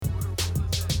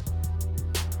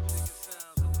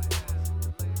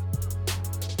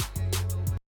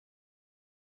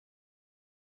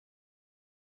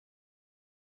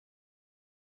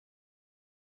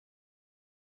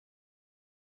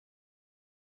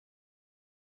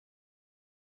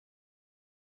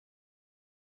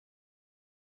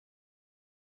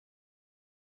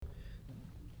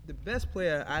The best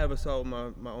player I ever saw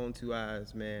with my own two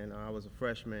eyes, man, I was a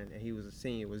freshman and he was a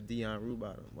senior, was Deion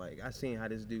Rubottom. Like, I seen how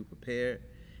this dude prepared,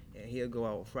 and he'll go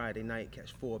out Friday night,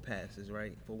 catch 4 passes,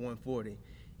 right, for 140.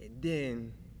 And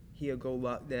then he'll go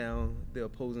lock down the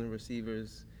opposing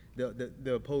receivers,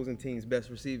 the opposing team's best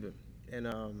receiver. And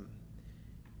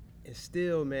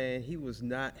still, man, he was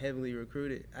not heavily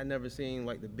recruited. I never seen,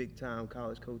 like, the big-time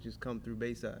college coaches come through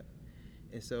Bayside.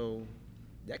 And so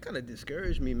that kind of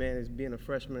discouraged me, man, as being a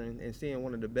freshman and seeing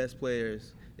one of the best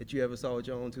players that you ever saw with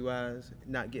your own two eyes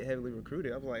not get heavily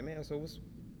recruited. I was like, man, so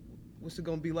what's it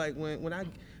going to be like when I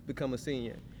become a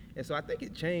senior? And so I think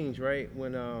it changed, right,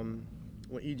 when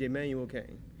E.J. Manuel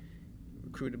came,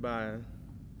 recruited by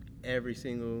every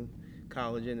single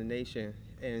college in the nation.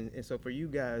 And so for you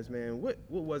guys, man, what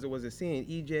was it? Was it seeing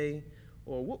EJ,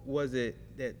 or what was it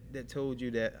that told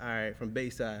you that, all right, from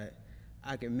Bayside,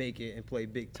 I can make it and play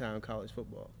big-time college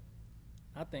football?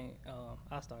 I think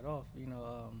I'll start off,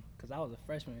 because I was a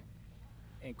freshman,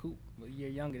 and Coop was a year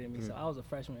younger than me, so I was a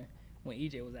freshman when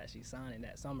EJ was actually signing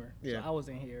that summer. Yeah. So I was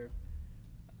in here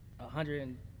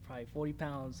 140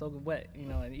 pounds, soaking wet,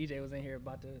 and EJ was in here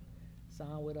about to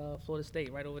sign with Florida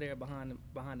State right over there behind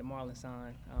the Marlins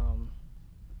sign.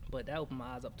 But that opened my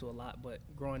eyes up to a lot. But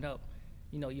growing up,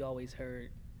 you always heard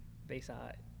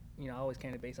Bayside. I always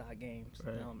came to Bayside games.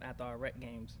 Right. After our rec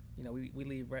games, we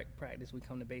leave rec practice, we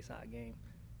come to Bayside game.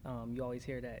 You always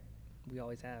hear that we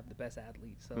always have the best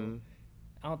athletes. So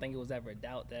I don't think it was ever a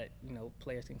doubt that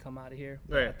players can come out of here.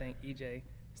 But right. I think EJ,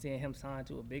 seeing him sign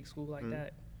to a big school like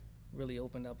that, really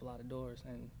opened up a lot of doors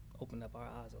and opened up our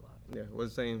eyes a lot. Yeah,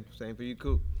 was the same for you,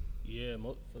 Coop? Yeah,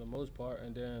 for the most part.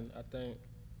 And then I think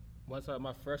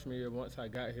my freshman year, once I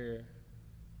got here,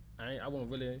 I ain't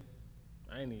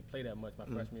even play that much my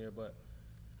freshman year, but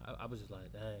I was just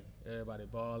like, dang, everybody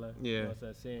balling. Yeah. You know what I'm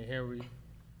saying? Seeing Henry,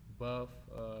 Buff,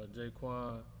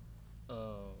 Jaquan,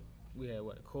 we had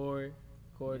Corey,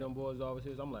 them boys always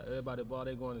here. So I'm like, everybody ball,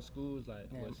 they going to schools. Like,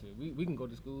 Yeah. well, shit, we can go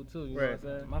to school too. You know Right.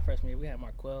 what I'm saying? My freshman year, we had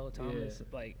Marquell, Thomas,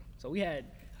 Yeah. so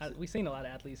we seen a lot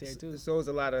of athletes here too. So it was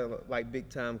a lot of, like,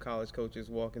 big-time college coaches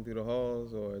walking through the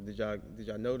halls, or did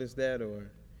y'all notice that,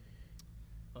 or?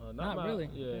 Not really.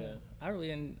 Yeah.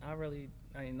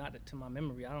 I mean, not to my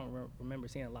memory. I don't remember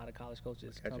seeing a lot of college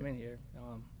coaches Gotcha. come in here.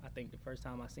 I think the first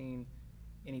time I seen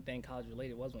anything college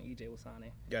related was when EJ was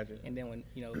signing. Gotcha. And then when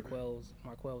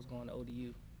Marquell was going to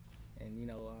ODU, and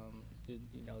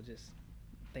just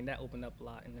I think that opened up a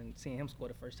lot. And then seeing him score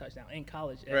the first touchdown in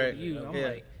college at Right. ODU, I'm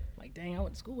Yeah. like, dang, I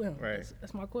went to school with him. Right.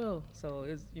 That's Marquell. So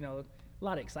it's a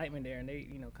lot of excitement there, and they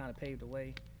kind of paved the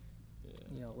way.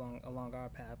 Yeah. Along our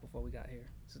path before we got here.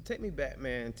 So take me back,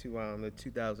 man, to the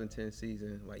 2010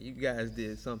 season. Like, you guys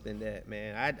did something that,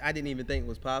 man, I didn't even think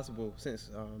was possible since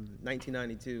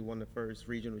 1992, won the first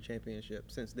regional championship.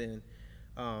 Since then,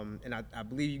 and I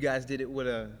believe you guys did it with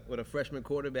a freshman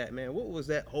quarterback, man. What was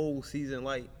that whole season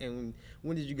like? And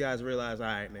when did you guys realize, all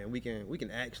right, man, we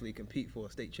can actually compete for a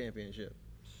state championship?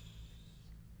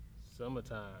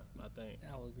 Summertime, I think.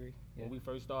 I would agree. When we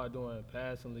first started doing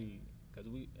passing league, because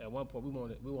at one point we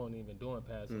weren't even doing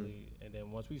passing league, and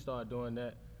then once we started doing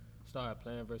that, started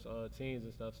playing versus other teams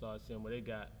and stuff, started seeing what they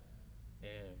got,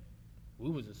 and we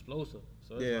was explosive.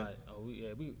 So it's like,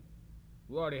 we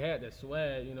already had that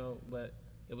swag, but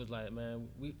it was like, man,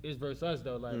 it's versus us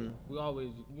though. Like we always,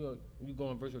 you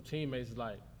going versus your teammates, it's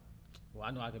like, well,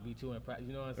 I know I can beat you in practice.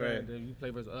 You know what I'm saying? Right. Then you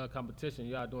play versus other competition,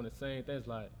 y'all doing the same things.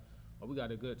 Like, well, we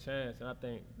got a good chance, and I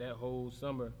think that whole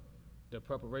summer, the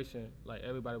preparation, like,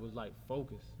 everybody was like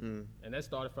focused, and that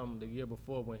started from the year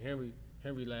before when Henry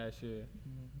last year,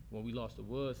 when we lost to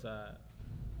Woodside.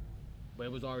 But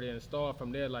it was already in the start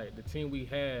from there. Like, the team we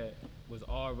had was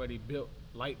already built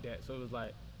like that, so it was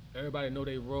like everybody know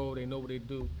they role, they know what they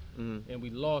do, and we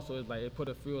lost. So it's like it put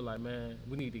a feel like, man,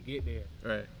 we need to get there,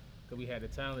 Right. because we had the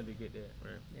talent to get there.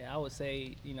 Right. Yeah, I would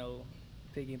say,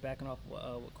 piggybacking off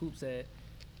what Coop said,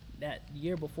 that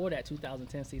year before that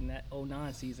 2010 season, that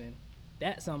 09 season,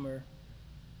 that summer,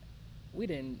 we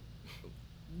didn't.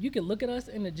 You could look at us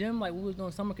in the gym like we was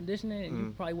doing summer conditioning, and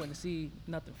you probably wouldn't see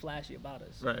nothing flashy about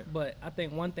us. Right. But I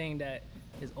think one thing that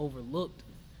is overlooked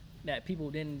that people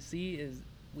didn't see is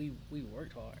we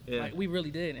worked hard. Yeah. Like, we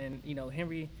really did. And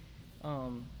Henry,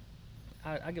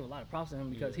 I give a lot of props to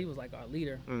him because he was like our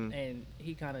leader, and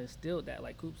he kind of instilled that,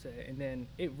 like Coop said. And then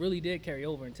it really did carry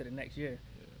over into the next year.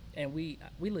 And we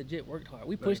legit worked hard.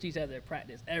 We pushed each other at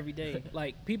practice every day.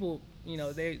 Like, people,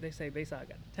 they say Bayside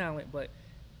got the talent, but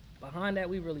behind that,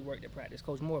 we really worked at practice.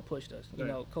 Coach Moore pushed us.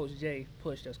 Coach Jay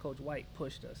pushed us. Coach White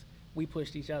pushed us. We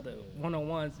pushed each other.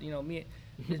 One-on-ones,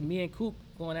 me and Coop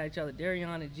going at each other.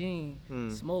 Darion and Gene,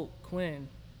 Smoke, Quinn,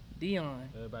 Dion.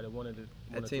 Everybody wanted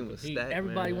That team was compete. stacked.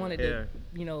 Everybody man. wanted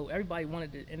yeah. to, everybody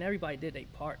wanted to, and everybody did their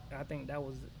part. I think that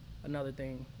was another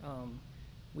thing.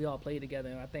 We all played together,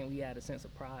 and I think we had a sense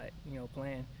of pride,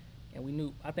 playing.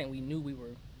 And I think we knew we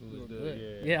were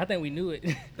good. Yeah, I think we knew it.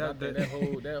 that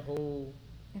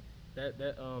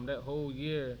whole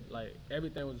year, like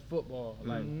everything was football.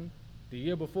 Like the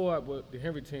year before with the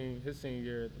Henry team, his senior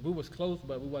year, we was close,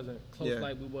 but we wasn't close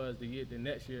like we was the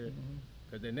next year.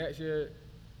 Because the next year,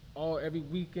 every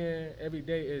weekend, every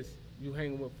day is you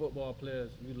hanging with football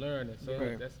players, you learning. So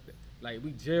that's like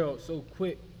we gelled so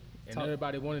quick, and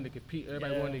everybody wanted to compete,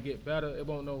 everybody wanted to get better. It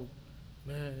won't know,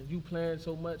 man, you playing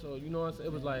so much, or you know what I'm saying?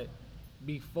 It was like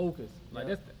be focused.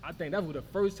 Like I think that was the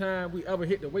first time we ever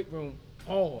hit the weight room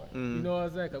hard. You know what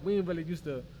I'm saying? Cause we ain't really used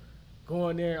to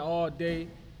going there all day,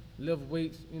 lift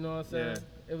weights. You know what I'm saying?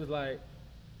 It was like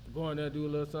going there, do a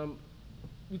little something.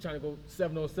 We trying to go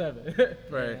 707.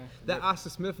 Right. Yeah. That Oscar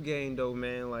Smith game though,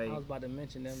 man, like I was about to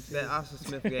mention them too. that Oscar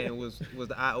Smith game was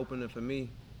the eye opener for me.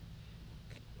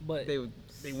 But They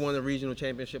won the regional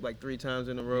championship like 3 times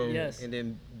in a row. Yes. And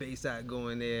then Bayside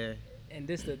going there. and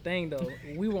this the thing though,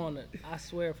 we were on I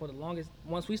swear for the longest,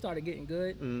 once we started getting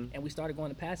good and we started going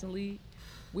to passing league,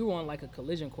 we were on like a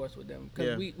collision course with them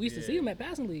because we used to see them at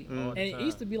passing league, and it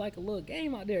used to be like a little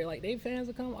game out there. Like they fans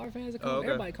would come, our fans would come,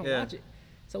 everybody come watch it.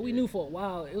 So we knew for a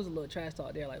while it was a little trash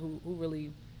talk there, like who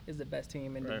really is the best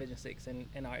team in Division 6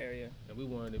 in our area. And we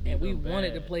wanted to be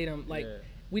wanted to play them like.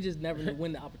 We just never knew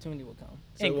when the opportunity would come.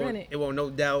 So and granted, it won't no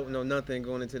doubt, no nothing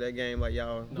going into that game like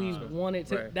y'all. We wanted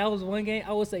to. That was one game.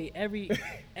 I would say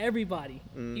everybody,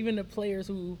 even the players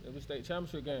who. It was state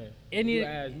championship game. You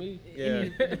asked me.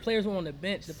 The players who were on the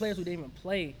bench, the players who didn't even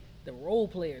play, the role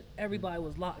players, everybody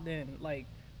was locked in. Like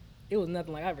it was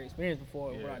nothing like I've ever experienced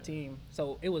before with our team.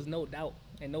 So it was no doubt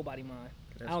in nobody's mind.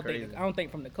 That's I don't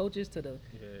think from the coaches to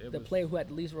the player who had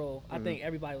the least role. I think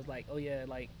everybody was like, oh yeah,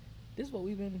 like. This is what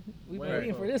we've been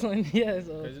waiting for this one. Yeah,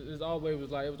 so it was always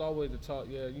the talk.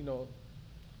 Yeah,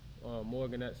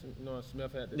 Morgan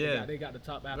Smith had they got the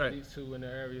top athletes too in the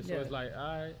area. So it's like,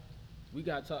 all right, we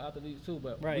got top athletes too,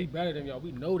 but we better than y'all.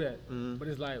 We know that, but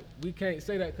it's like we can't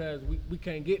say that because we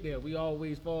can't get there. We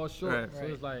always fall short. So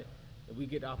it's like if we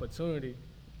get the opportunity,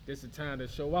 this is time to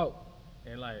show out.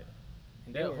 And like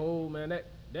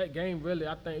that game really,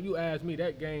 I think you asked me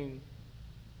that game.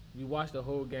 We watched the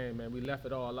whole game, man. We left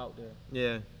it all out there.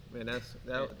 Yeah, man,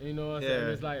 that. You know what I'm saying?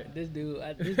 It's like this dude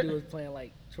was playing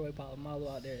like Troy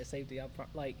Polamalu out there at safety.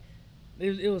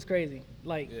 It was crazy.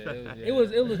 Like it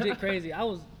was legit crazy.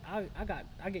 I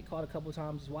get caught a couple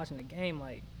times just watching the game,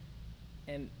 like,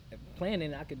 and playing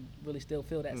in it, I could really still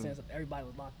feel that sense of everybody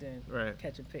was locked in,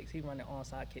 catching picks. He running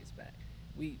onside kicks back.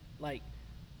 We like.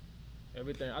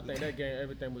 Everything. I think that game,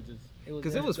 everything was just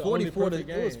because it was 44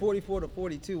 to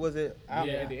 42. Was it? Yeah,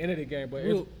 at the end of the game, but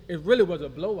it really was a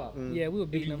blowout. Yeah, we were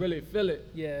beating them. You really feel it.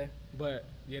 Yeah, but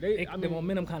the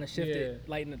momentum kind of shifted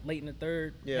late in the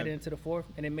third, heading into the fourth,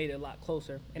 and it made it a lot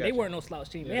closer. And they weren't no slouch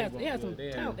team. They had some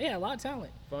talent. They had a lot of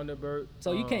talent. Thunderbird.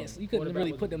 So you couldn't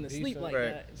really put them to sleep like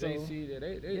that. So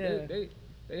JC,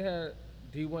 they had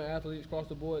D1 athletes across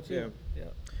the board too. Yeah.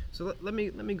 So let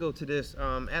me go to this.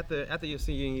 After your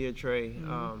senior year, Trey,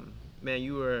 man,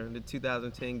 you were the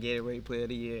 2010 Gatorade Player of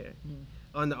the Year,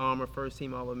 Under Armour First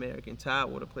Team All-American,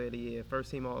 Tidewater Player of the Year,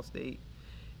 First Team All-State,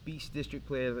 Beach District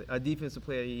Defensive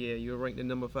Player of the Year. You were ranked the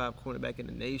number 5 cornerback in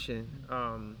the nation,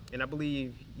 and I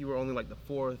believe you were only like the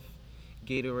 4th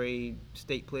Gatorade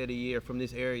State Player of the Year from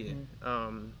this area.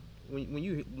 When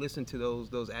you listen to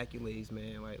those accolades,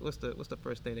 man, like what's the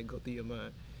first thing that go through your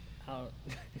mind?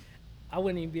 I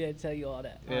wouldn't even be able to tell you all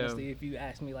that, honestly. If you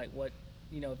asked me, like,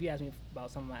 if you asked me about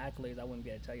some of my accolades, I wouldn't be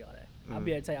able to tell you all that. I'd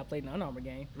be able to tell you I played in an Under Armour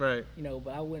game. Right.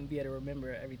 But I wouldn't be able to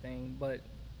remember everything. But,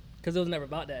 because it was never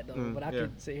about that, though. But I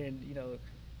could sit here and,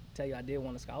 tell you I did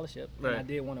want a scholarship. And I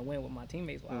did want to win with my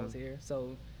teammates while I was here.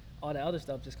 So, all that other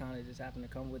stuff just kind of just happened to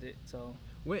come with it. So,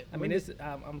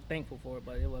 I'm thankful for it,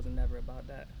 but it wasn't never about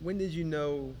that. When did you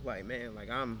know, like, man, like,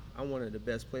 I'm one of the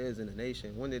best players in the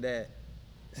nation? When did that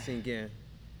sink in?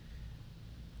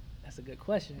 That's a good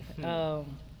question.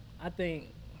 I think,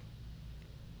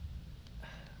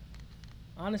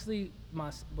 honestly,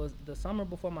 was the summer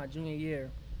before my junior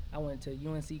year, I went to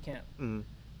UNC camp.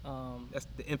 That's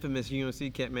the infamous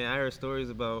UNC camp, man. I heard stories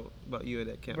about you at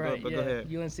that camp. Right, but go ahead.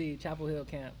 UNC Chapel Hill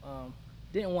camp.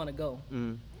 Didn't want to go.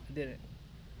 I didn't.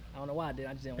 I don't know why I did.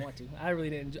 I just didn't want to. I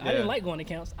really didn't. I didn't like going to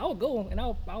camps. I would go and I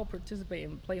would participate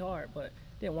and play hard, but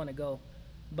didn't want to go.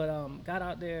 But got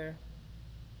out there.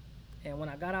 And when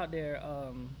I got out there,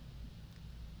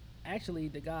 actually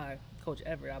the guy, Coach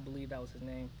Everett, I believe that was his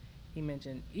name, he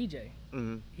mentioned EJ.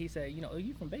 He said, are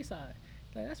you from Bayside?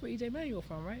 like, that's where EJ Manuel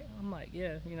from, right? I'm like,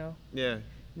 yeah, Yeah.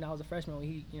 I was a freshman when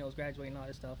he, was graduating and all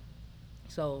this stuff.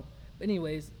 So, but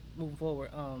anyways, moving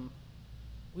forward,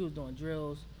 we was doing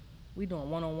drills, we doing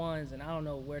one-on-ones, and I don't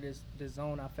know where this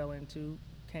zone I fell into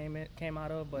came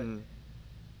out of, but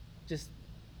just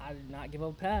I did not give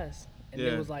up a pass, and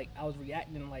it was like I was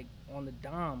reacting like on the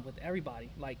dime with everybody,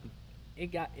 like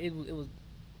it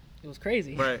was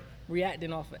crazy, Right.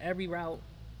 reacting off of every route,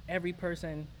 every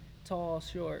person, tall,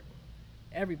 short,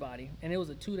 everybody, and it was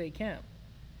a 2-day camp.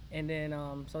 And then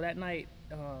so that night,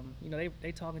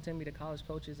 they talking to me, the college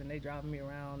coaches, and they driving me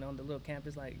around on the little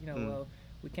campus, like, well,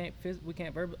 we can't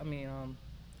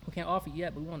offer you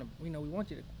yet, but we want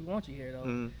you here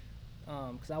though,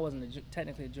 because I wasn't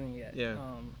technically a junior yet. Yeah.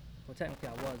 Well, technically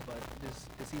I was, but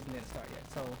the season didn't start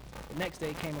yet. So the next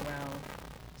day came around,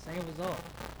 same result.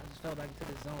 I just fell back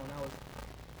into the zone.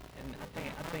 And I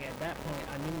think at that point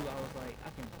I knew I was like, I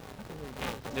can really do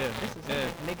this. Yeah. This is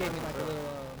it. And they gave me like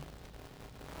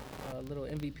a little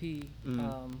MVP.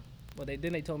 Well,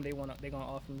 they told me they gonna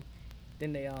offer me.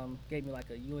 Then they gave me like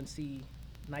a UNC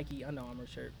Nike Under Armour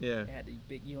shirt. Yeah. It had the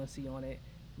big UNC on it,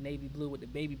 navy blue with the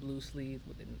baby blue sleeve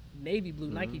with the navy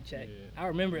blue Nike check. Yeah. I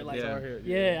remember it like,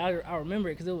 I remember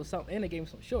it because it was something, and they gave me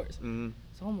some shorts.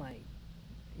 So I'm like,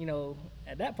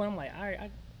 at that point I'm like, all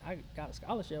right, I got a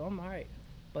scholarship. I'm all right.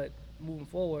 But moving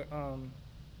forward,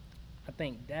 I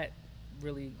think that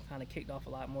really kind of kicked off a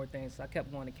lot more things. So I kept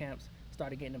going to camps,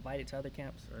 started getting invited to other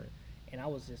camps, and I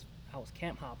was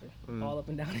camp hopping all up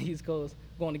and down the East Coast,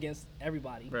 going against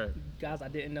everybody, guys I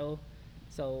didn't know.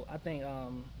 So I think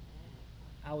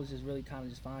I was just really kind of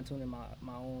just fine tuning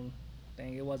my own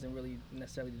thing. It wasn't really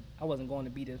necessarily, I wasn't going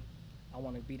to be I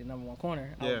wanted to be the number one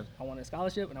corner. I wanted a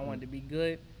scholarship, and I wanted to be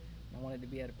good. I wanted to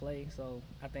be able to play, so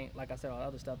I think, like I said, all the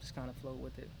other stuff just kind of flowed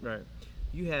with it. Right.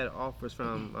 You had offers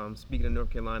from, speaking of North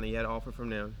Carolina, you had an offer from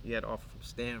them. You had an offer from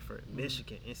Stanford,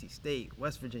 Michigan, NC State,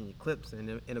 West Virginia,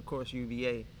 Clemson, and of course,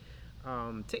 UVA.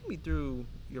 Take me through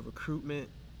your recruitment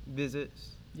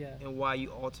visits and why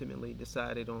you ultimately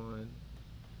decided on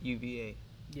UVA.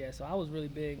 Yeah, so I was really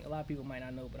big. A lot of people might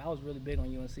not know, but I was really big on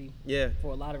UNC. Yeah.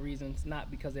 For a lot of reasons, not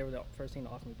because they were the first team to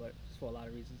offer me, but just for a lot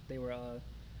of reasons. They were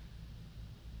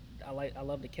I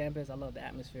love the campus. I love the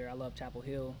atmosphere. I love Chapel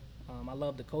Hill. I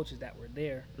love the coaches that were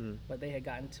there, but they had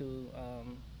gotten to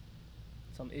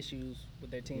some issues with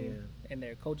their team, and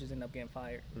their coaches ended up getting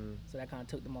fired. So that kind of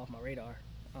took them off my radar.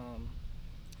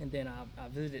 And then I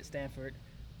visited Stanford,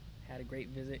 had a great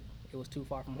visit. It was too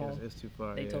far from home. It's too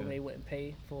far. They told me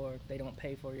they don't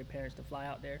pay for your parents to fly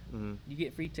out there. You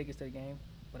get free tickets to the game,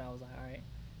 but I was like, all right.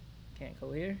 Can't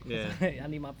go here. Yeah. I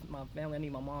need my family. I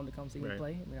need my mom to come see me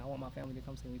play. I mean, I want my family to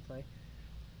come see me play.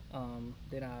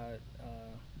 Then I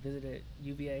visited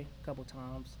UVA a couple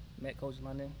times. Met Coach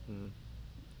London.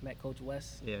 Met Coach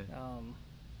West. Yeah.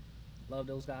 Love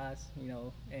those guys.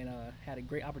 And had a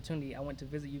great opportunity. I went to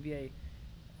visit UVA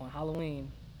on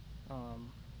Halloween.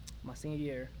 My senior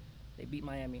year, they beat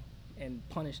Miami and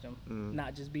punished them.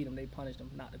 Not just beat them, they punished them.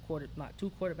 Not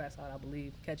two quarterbacks out, I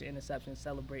believe. Catch an interception,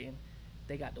 celebrating.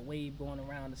 They got the wave going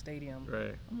around the stadium.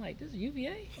 Right. I'm like, this is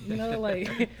UVA?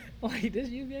 Like this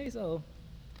is UVA? So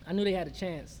I knew they had a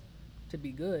chance to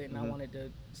be good, and I wanted to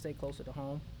stay closer to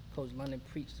home. Coach London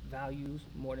preached values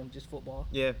more than just football.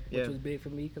 Which was big for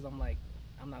me, because I'm like,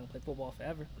 I'm not going to play football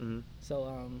forever.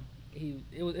 So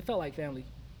it felt like family.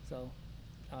 So,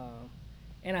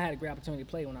 and I had a great opportunity to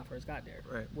play when I first got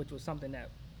there, which was something that,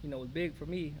 was big for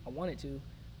me. I wanted to.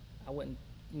 I wouldn't,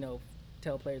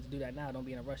 tell players to do that now. Don't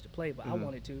be in a rush to play, but I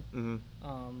wanted to.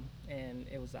 And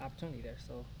it was an opportunity there,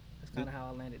 so that's kind of how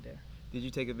I landed there. Did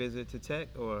you take a visit to Tech,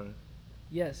 or?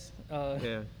 Yes.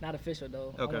 Not official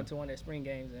though. Okay. I went to one of their spring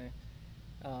games,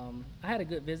 and I had a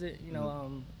good visit.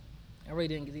 I really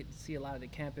didn't get to see a lot of the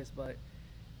campus, but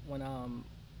when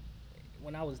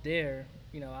I was there,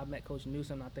 I met Coach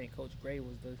Newsom. I think Coach Gray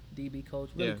was the DB coach.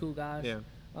 Really cool guys.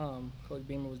 Coach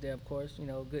Beamer was there, of course.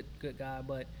 Good guy,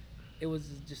 but it was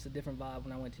just a different vibe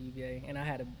when I went to UVA, and I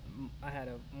had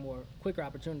a more quicker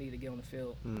opportunity to get on the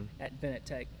field at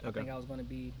Tech. I think I was going to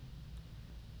be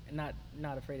not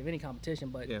afraid of any competition,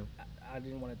 but I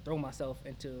didn't want to throw myself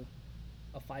into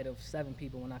a fight of 7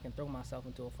 people when I can throw myself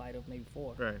into a fight of maybe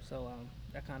 4. Right. So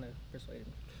that kind of persuaded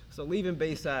me. So leaving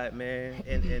Bayside, man,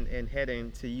 and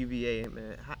heading to UVA,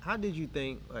 man, how did you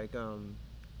think, like,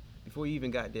 before you even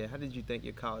got there, how did you think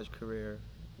your college career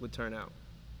would turn out?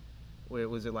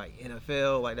 Was it like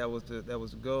NFL, like that was the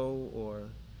goal, or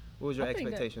what was your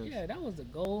expectations? That was the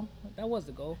goal.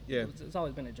 Yeah. It's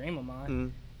always been a dream of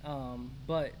mine.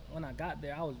 But when I got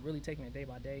there, I was really taking it day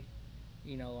by day.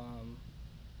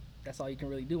 That's all you can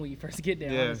really do when you first get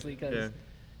there, honestly, because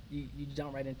you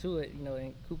jump right into it,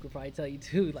 and Coop could probably tell you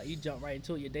too, like you jump right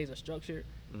into it, your days are structured.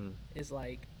 It's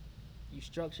like you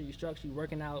structure, you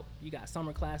working out, you got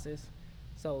summer classes.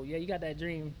 So yeah, you got that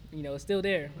dream, it's still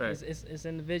there. Right. It's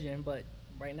in the vision, but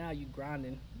right now you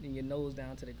grinding and your nose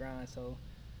down to the grind, so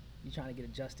you trying to get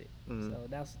adjusted. So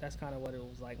that's kind of what it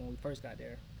was like when we first got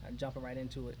there, jumping right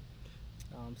into it.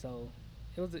 So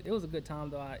it was a good time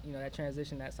though. That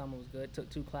transition that summer was good. Took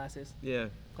 2 classes. Yeah.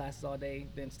 Classes all day,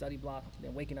 then study block,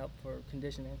 then waking up for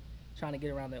conditioning, trying to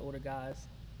get around the older guys.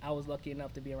 I was lucky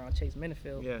enough to be around Chase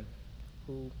Minifield, Yeah.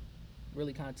 who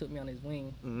really kind of took me on his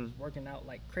wing, was working out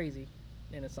like crazy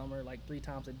in the summer, like 3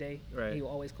 times a day. Right. He would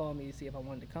always call me to see if I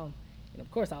wanted to come, and of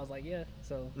course I was like, yeah.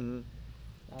 So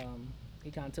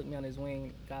he kind of took me on his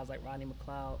wing. Guys like Rodney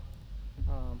McLeod,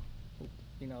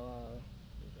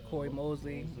 Corey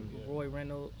Mosley, Roy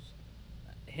Reynolds,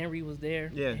 Henry was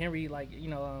there. Yeah. Henry, he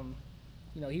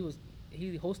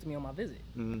hosted me on my visit.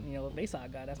 A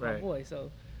Bayside guy, that's my Right. boy.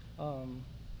 So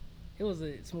it was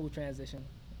a smooth transition.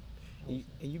 And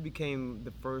you became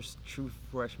the first true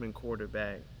freshman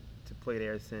quarterback to play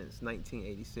there since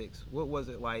 1986. What was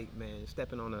it like, man,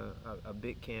 stepping on a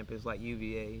big campus like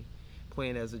UVA,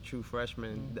 playing as a true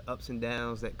freshman, the ups and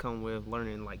downs that come with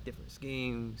learning like different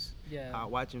schemes, Yeah.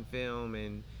 watching film,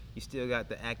 and you still got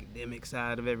the academic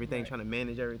side of everything, Right. trying to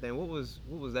manage everything. What was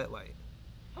that like?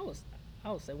 I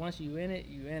would say once you in it,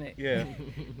 you in it. Yeah.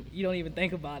 You don't even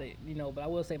think about it, But I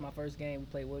will say my first game we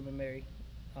played William and Mary.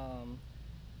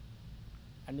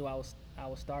 I knew I was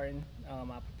starting.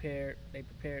 I prepared. They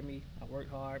prepared me. I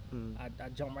worked hard. I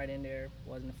jumped right in there.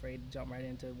 Wasn't afraid to jump right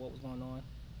into what was going on.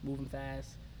 Moving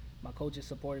fast. My coaches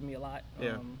supported me a lot.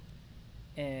 Yeah.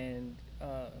 And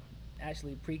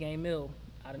actually pregame meal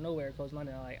out of nowhere, Coach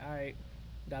London, like, all right,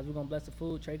 guys, we're gonna bless the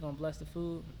food. Trey gonna bless the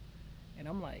food. And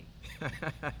I'm like,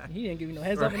 he didn't give me no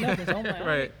heads up or nothing. So I'm like, all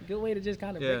right, good way to just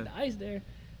kind of break the ice there.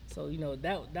 So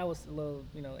that was a little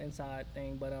inside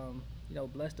thing, but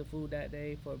blessed the food that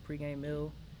day for a pregame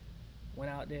meal. Went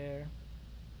out there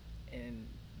and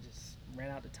just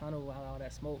ran out the tunnel with all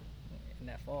that smoke and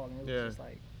that fog, and it was just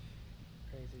like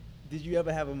crazy. Did you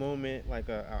ever have a moment like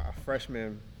a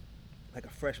freshman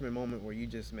moment where you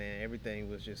just, man, everything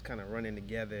was just kind of running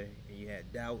together and you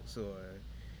had doubts, or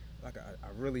like a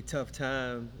really tough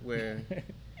time where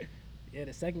Yeah,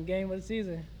 the second game of the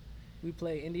season, we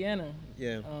played Indiana.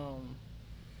 Yeah.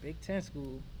 Big Ten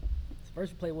school.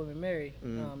 First we played William and Mary.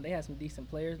 They had some decent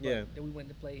players, but then we went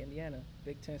to play Indiana,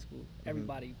 Big Ten school.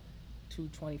 Everybody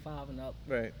 225 and up.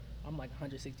 Right. I'm like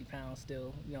 160 pounds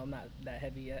still. I'm not that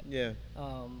heavy yet. Yeah.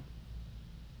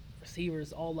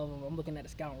 Receivers, all of them. I'm looking at the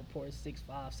scouting report. 6'5",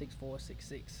 6'4",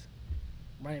 6'6".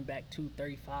 Running back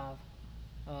 235.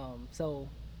 So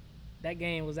that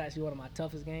game was actually one of my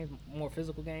toughest games, more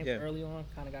physical games early on.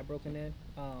 Kind of got broken in.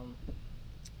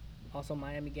 Also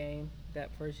Miami game that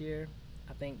first year,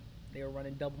 I think they were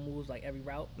running double moves like every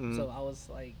route. So I was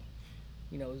like,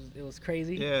 it was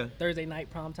crazy. Yeah. Thursday night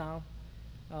prime time.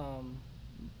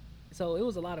 So it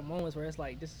was a lot of moments where it's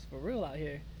like, this is for real out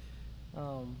here.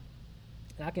 And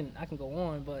I can go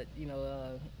on, but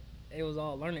it was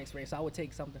all learning experience. So I would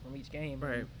take something from each game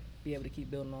and be able to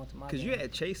keep building on to my. Because game. you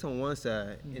had Chase on one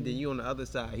side, and then you on the other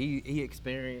side. He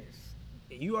experienced.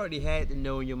 You already had to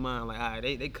know in your mind, like, all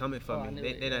right, they coming for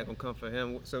me. They're not gonna come for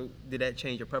him. So did that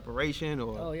change your preparation,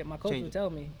 or? Oh yeah, my coach would tell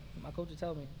me.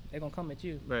 They're gonna come at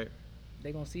you. Right.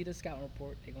 They're gonna see the scouting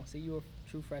report. They're gonna see you're a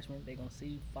true freshman. They're gonna see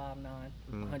you 5'9",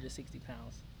 160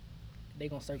 pounds. They're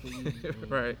gonna circle you.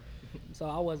 Right. So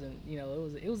I wasn't,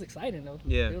 it was exciting though.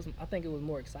 Yeah. I think it was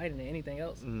more exciting than anything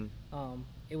else.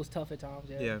 It was tough at times.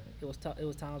 Yeah. It was tough. It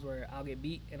was times where I'll get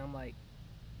beat and I'm like,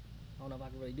 I don't know if I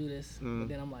can really do this. But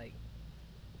then I'm like,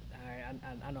 all right,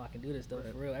 I know I can do this though.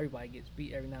 For real, everybody gets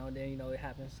beat every now and then. It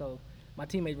happens. So my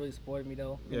teammates really supported me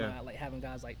though. Like having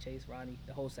guys like Chase, Rodney,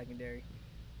 the whole secondary.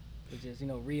 It's just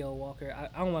Rio, Walker.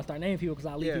 I don't want to start naming people because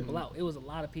I'll leave people out. It was a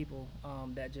lot of people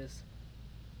that just.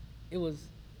 It was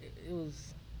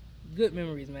good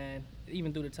memories, man.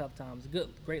 Even through the tough times,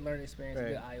 great learning experience, a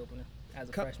good eye opener as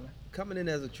a freshman. Coming in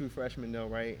as a true freshman though,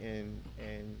 right,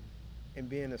 and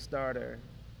being a starter,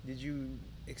 did you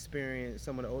experience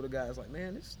some of the older guys like,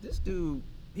 man, this dude,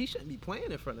 he shouldn't be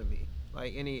playing in front of me?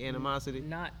 Like any animosity?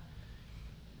 Not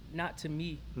to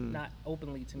me, not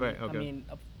openly to me. Right, okay. I mean,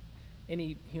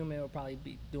 any human will probably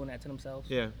be doing that to themselves.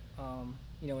 Yeah.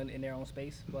 In their own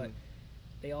space, but.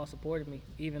 They all supported me.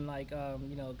 Even like,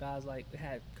 guys like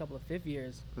had a couple of fifth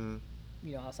years,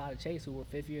 outside of Chase who were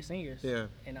fifth year seniors. Yeah.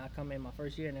 And I come in my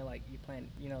first year and they're like, you playing,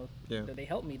 they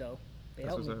helped me though. They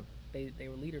helped me. They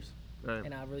were leaders. Right.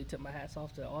 And I really took my hats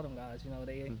off to all them guys.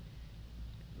 They,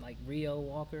 like Rio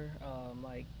Walker,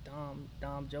 like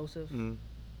Dom Joseph,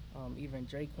 even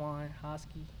Draquan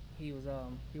Hosky. He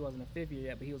wasn't a fifth year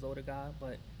yet, but he was an older guy.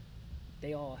 But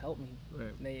they all helped me.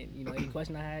 Right. They, any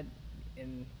question I had,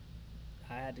 and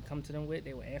I had to come to them with,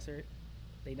 they would answer it.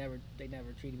 They never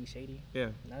treated me shady. Yeah.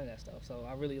 None of that stuff. So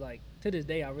I really to this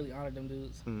day I really honor them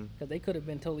dudes because they could have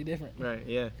been totally different. Right.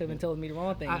 Yeah. Could have been telling me the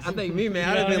wrong things. I think me, man,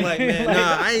 I'd have been like, man,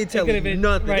 nah, I ain't telling you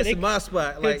nothing. Right, this is my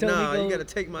spot. Like, nah, you gotta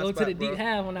take my spot, go to the bro. deep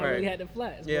half when I really had the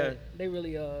flats. Yeah. But they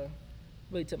really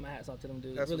took my hats off to them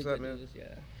dudes. That's really what's good up, man. dudes.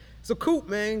 Yeah. So Coop,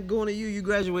 man, going to you. You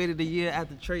graduated a year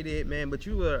after Trey did, man, but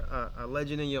you were a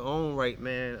legend in your own right,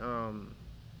 man.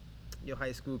 Your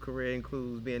high school career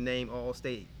includes being named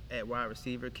All-State at wide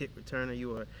receiver, kick returner. You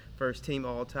were first team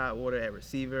All-Tidewater at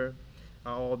receiver,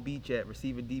 All-Beach at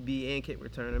receiver, DB, and kick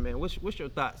returner, man. What's your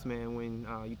thoughts, man, when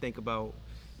you think about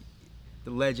the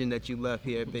legend that you left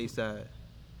here at Bayside?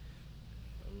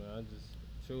 I'm just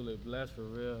truly blessed for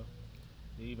real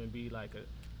to even be like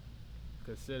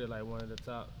considered like one of the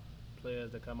top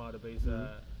players that come out of Bayside,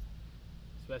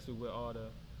 especially with all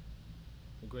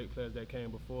the great players that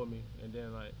came before me, and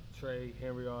then like Trey,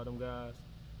 Henry, all them guys.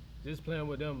 Just playing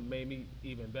with them made me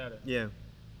even better. Yeah.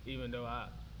 Even though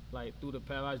through the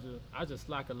past, I just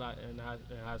slack a lot in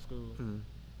high school,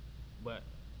 but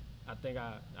I think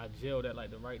I gelled at like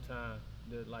the right time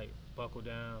to like buckle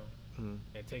down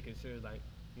and take it serious, like,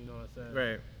 you know what I'm saying?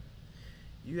 Right.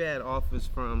 You had offers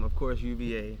from, of course,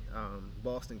 UVA,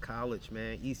 Boston College,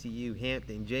 man, ECU,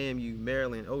 Hampton, JMU,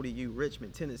 Maryland, ODU,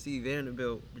 Richmond, Tennessee,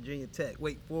 Vanderbilt, Virginia Tech,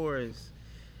 Wake Forest,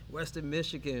 Western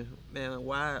Michigan. Man,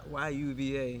 why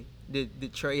UVA?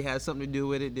 Did Trey have something to do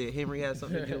with it? Did Henry have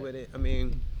something to do with it? I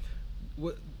mean,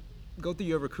 go through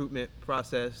your recruitment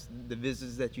process, the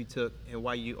visits that you took, and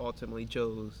why you ultimately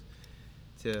chose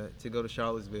to go to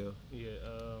Charlottesville. Yeah,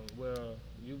 well,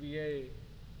 UVA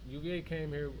came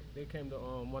here. They came to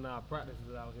one of our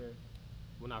practices out here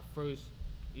when I first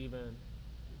even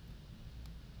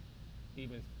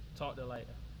talked to like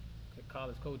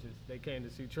college coaches. They came to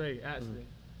see Trey actually,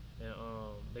 and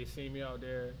they seen me out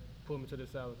there, pulled me to the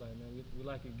side. Was like, man, we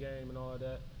like your game and all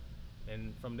that.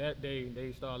 And from that day,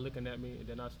 they started looking at me, and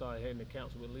then I started heading to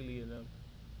camps with Lily and them.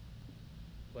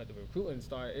 But the recruiting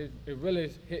started. It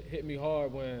really hit me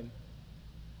hard when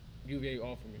UVA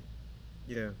offered me.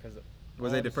 Yeah. Cause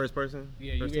was they the first person?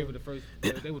 Yeah, UVA were the first.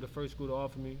 They were the first school to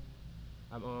offer me.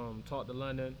 I talked to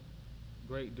London.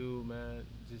 Great dude, man.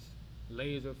 Just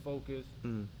laser focused.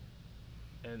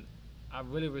 And I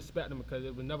really respect him because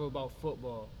it was never about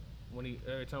football.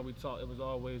 Every time we talked, it was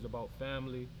always about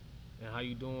family and how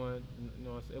you doing. You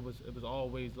know, it was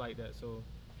always like that. So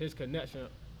his connection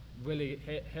really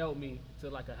held me to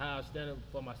like a higher standard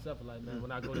for myself. Like, man,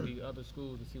 when I go to the other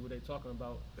schools and see what they're talking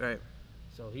about. Right.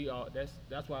 So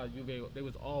that's why UVA, they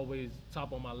was always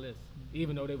top on my list,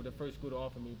 even though they were the first school to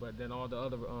offer me. But then all the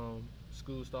other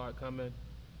schools started coming.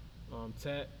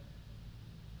 Tech,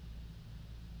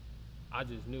 I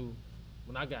just knew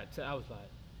when I got Tech, I was like,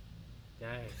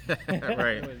 dang.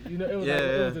 Right.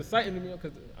 It was exciting to me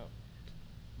because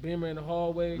Beamer in the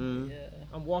hallway.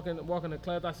 I'm walking to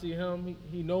class. I see him.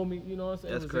 He know me. You know what I'm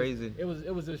saying? That's crazy. It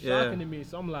was just shocking to me.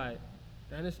 So I'm like,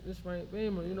 damn, this Frank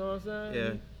Beamer. You know what I'm saying?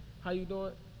 Yeah. How you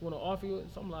doing? Want to offer you it?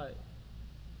 So I'm like,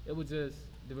 it was just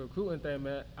the recruiting thing,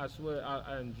 man. I swear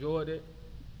I enjoyed it.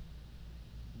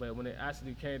 But when it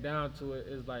actually came down to it,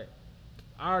 it's like,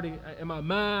 in my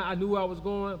mind, I knew where I was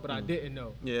going, but I didn't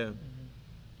know. Yeah.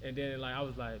 And then like I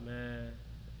was like, man,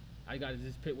 I got to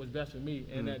just pick what's best for me.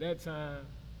 And at that time,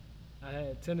 I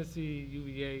had Tennessee,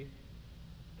 UVA,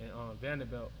 and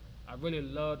Vanderbilt. I really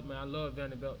loved, man. I love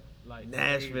Vanderbilt. Like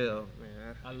Nashville,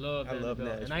 man. I love Vanderbilt. I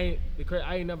love Nashville. And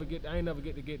I ain't never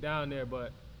get to get down there,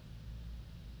 but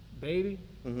Beatty,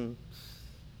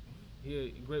 he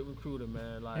a great recruiter,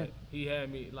 man. Like he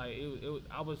had me, like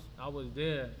I was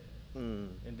there, and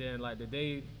then like the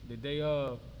day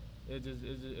of,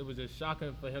 it was just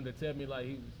shocking for him to tell me like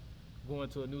he was going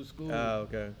to a new school. Oh,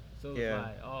 okay. So it's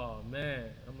like, oh man,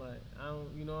 I'm like, I don't,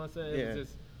 you know what I'm saying? It was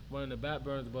just one of the back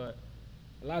burners, but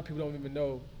a lot of people don't even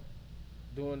know.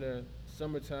 During the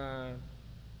summertime,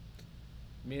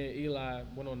 me and Eli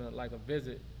went on a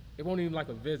visit. It wasn't even like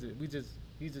a visit.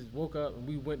 He just woke up and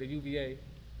we went to UVA,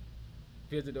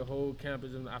 visited the whole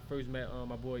campus, and I first met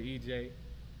my boy EJ.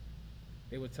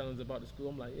 They were telling us about the school.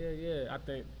 I'm like, yeah. I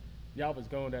think y'all was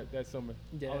gone that summer.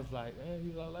 Yeah. I was like, man,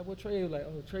 he was like, what Trey? He was like,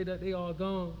 oh, Trey, they all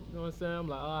gone. You know what I'm saying? I'm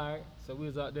like, all right. So we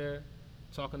was out there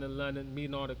talking to London,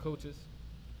 meeting all the coaches.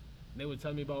 And they were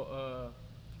telling me about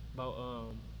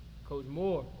Coach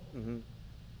Moore.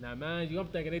 Now, man, I'm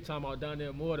thinking they talking about down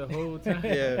there Moore the whole time.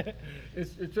 Yeah.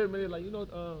 It's tripping me. Like,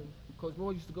 Coach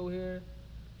Moore used to go here.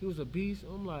 he was a beast.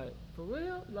 I'm like, for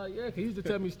real? Like, yeah, 'cause he used to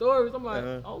tell me stories. I'm like,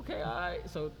 okay, all right.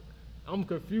 So I'm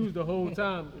confused the whole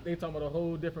time. They talking about a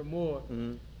whole different Moore.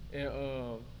 Mm-hmm.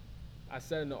 And I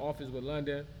sat in the office with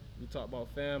London. We talked about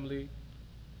family,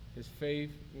 his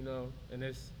faith, you know, and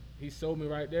he showed me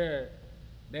right there.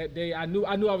 That day, I knew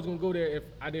I was gonna go there if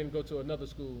I didn't go to another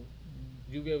school.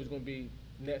 UVA was gonna be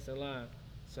next in line.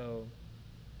 So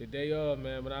the day of,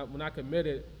 man, when I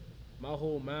committed, my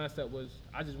whole mindset was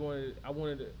I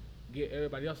wanted to get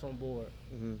everybody else on board.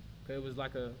 Mm-hmm. Cause it was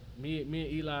like me and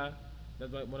Eli,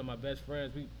 that's like one of my best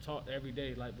friends. We talked every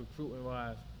day, like recruiting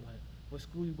wise, like what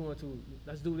school you going to?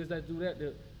 Let's do this, let's do that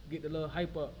to get the little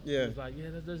hype up. Yeah. It was like, yeah,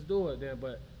 let's do it then.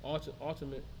 But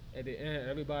ultimate at the end,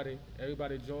 everybody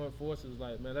joined forces.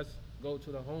 Like, man, let's go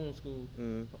to the home school,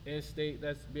 in state.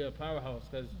 Let's be a powerhouse.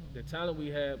 Cause the talent we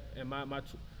had in my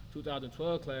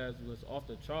 2012 class was off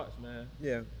the charts, man.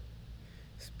 Yeah.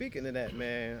 Speaking of that,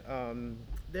 man,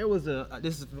 there was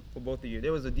this is for both of you.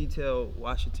 There was a detailed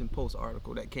Washington Post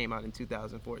article that came out in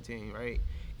 2014, right?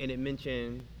 And it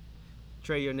mentioned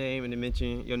Trey, your name, and it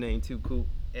mentioned your name too, Coop.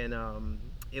 And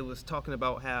it was talking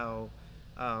about how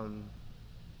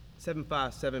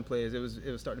 757 players. It was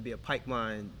starting to be a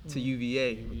pipeline to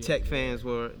UVA. Tech fans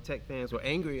were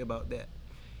angry about that.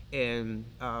 And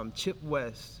Chip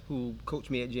West, who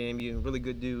coached me at JMU, a really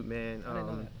good dude, man. I didn't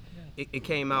know that. Yeah. It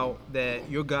came out that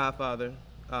your godfather,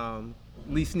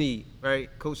 Lee Snead, right?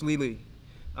 Coach Lee. He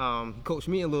coached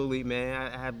me in Little League,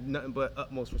 man. I have nothing but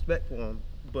utmost respect for him.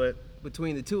 But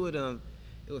between the two of them,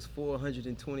 it was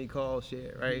 420 calls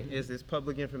shared, right? It's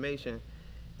public information.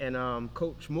 And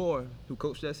Coach Moore, who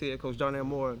coached us here, Coach Darnell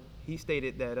Moore, he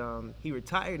stated that he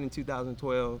retired in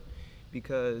 2012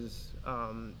 because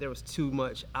there was too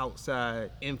much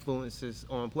outside influences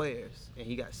on players, and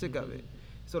he got sick of it.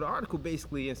 So the article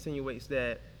basically insinuates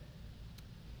that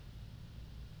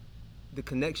the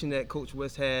connection that Coach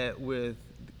West had with,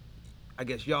 I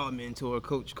guess, y'all mentor,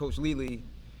 Coach Lee,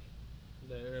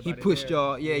 he pushed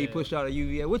y'all. Yeah, he pushed y'all to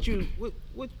UVA. What you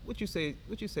say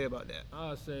about that?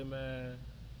 I'll say, man,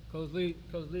 Coach Lee.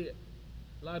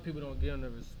 A lot of people don't give him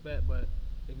the respect, but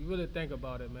if you really think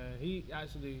about it, man, he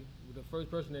actually was the first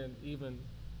person that even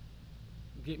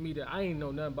get me there. I ain't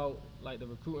know nothing about like the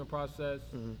recruiting process,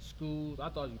 schools. I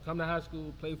thought you come to high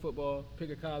school, play football,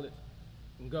 pick a college,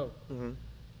 and go.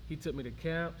 He took me to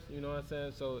camps. You know what I'm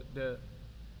saying? So the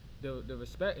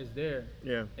respect is there.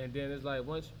 Yeah. And then it's like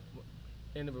once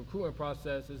in the recruiting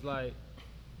process, it's like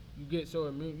you get so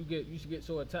immune. You should get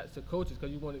so attached to coaches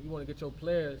because you want to get your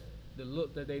players the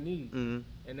look that they need.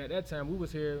 And at that time, we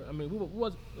was here. I mean, we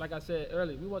was like I said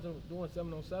earlier, we wasn't doing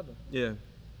 7-on-7. Yeah.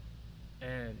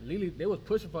 And Lily, they was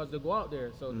pushing for us to go out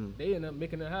there, so they ended up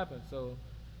making it happen. So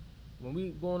when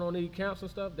we going on these camps and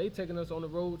stuff, they taking us on the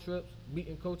road trips,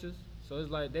 meeting coaches. So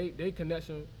it's like they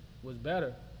connection was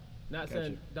better. Not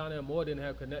saying Donnell Moore didn't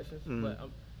have connections, but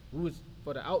we was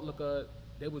for the outlook of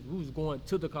we was going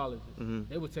to the colleges.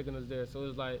 They were taking us there, so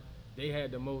it's like they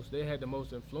had the most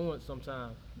influence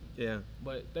sometimes. Yeah.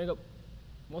 But think of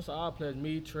most of our players,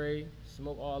 me, Trey,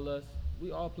 Smoke, all us,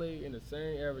 we all played in the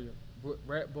same area.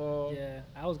 Rat ball. Yeah,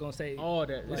 I was gonna say all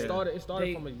that. It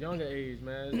started from a younger age,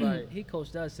 man. It's like he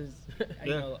coached us since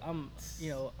I'm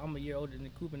a year older than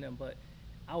Coop and them, but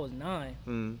I was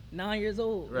 9 years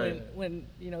old when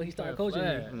he started coaching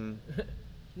me.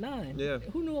 9. Yeah.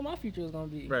 Who knew what my future was gonna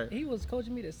be? Right. He was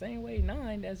coaching me the same way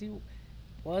 9 as he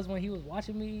was when he was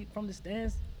watching me from the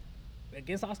stands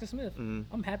against Oscar Smith.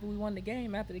 I'm happy we won the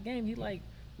game. After the game, he like,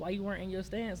 why you weren't in your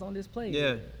stance on this play?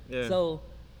 Yeah. So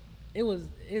it was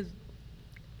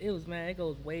man, it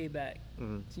goes way back.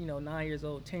 9 years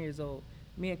old, 10 years old.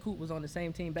 Me and Coop was on the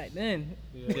same team back then.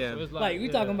 Yeah. So it's like we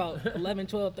talking about 11,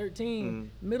 12,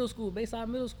 13, middle school, Bayside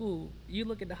Middle School. You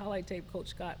look at the highlight tape Coach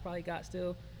Scott probably got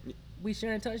still. We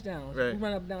sharing touchdowns. Right. We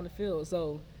run up and down the field.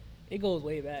 So it goes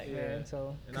way back, man.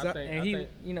 So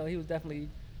he was definitely.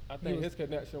 I think his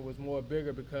connection was more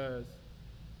bigger because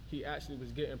he actually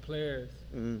was getting players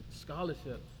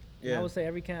scholarships. Yeah. I would say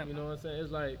every camp. You know what I'm saying?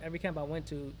 It's like every camp I went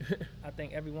to, I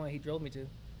think every one he drove me to.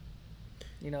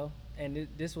 And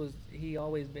this was he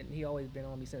always been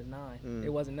on me since 9. It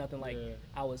wasn't nothing like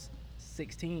I was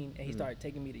 16 and he started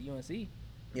taking me to UNC.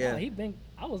 Yeah.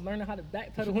 I was learning how to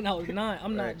backpedal when I was 9.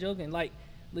 I'm not joking. Like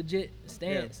legit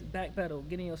stance, backpedal,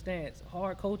 getting your stance,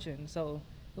 hard coaching. So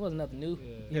it wasn't nothing new.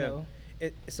 You know.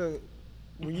 So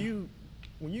when you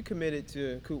committed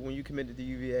to Coop, when you committed to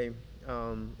UVA.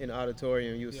 In the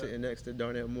auditorium, you were sitting next to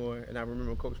Darnell Moore, and I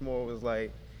remember Coach Moore was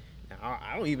like,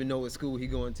 "I don't even know what school he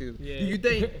going to." Yeah.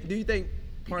 Do you think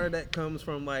part of that comes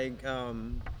from like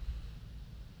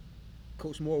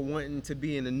Coach Moore wanting to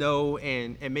be in the know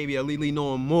and maybe Alili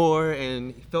knowing more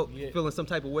and feeling some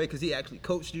type of way because he actually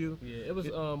coached you? Yeah, it was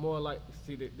more like,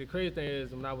 see, the crazy thing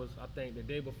is when I think the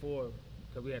day before,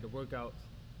 because we had the workouts,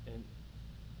 and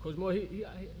Coach Moore, he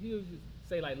would just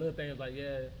say like little things like,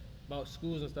 yeah, about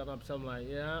schools and stuff. I'm something like,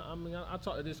 yeah, I mean, I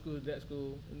talked to this school, that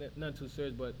school, nothing too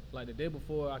serious, but like the day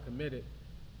before I committed,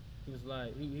 he was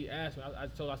like, he asked me, I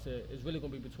said, it's really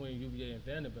going to be between UVA and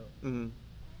Vanderbilt. Mm-hmm.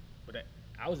 But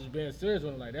I was just being serious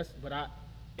with him, like,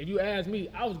 if you asked me,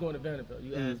 I was going to Vanderbilt.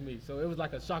 You asked me, so it was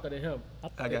like a shocker to him. I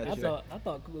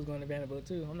thought Cook was going to Vanderbilt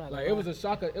too. I'm not like it was a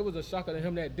shocker. It was a shocker to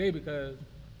him that day because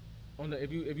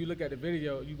if you look at the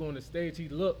video, you go on the stage, he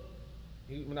looked.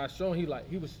 When I showed him,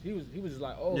 he was just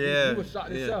like, oh, he was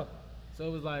shocked himself. So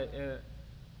it was like,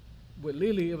 with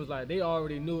Lily, it was like they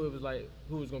already knew it was like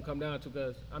who was gonna come down to.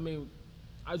 Because I mean,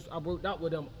 I worked out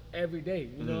with them every day.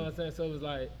 You know what I'm saying? So it was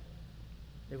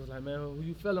like, man, who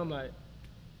you feel? I'm like,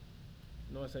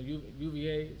 you know what I'm saying?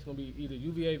 UVA, it's going to be either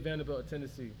UVA, Vanderbilt, or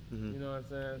Tennessee. Mm-hmm. You know what I'm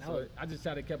saying? So I just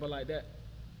tried to keep it like that.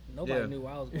 Nobody knew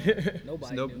where I was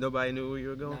going. Nobody knew where you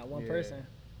were going? Not one person.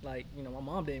 Like, my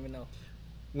mom didn't even know.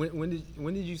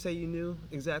 When did you say you knew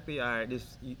exactly? All right,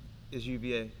 this is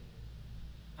UVA.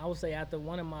 I would say after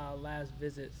one of my last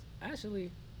visits.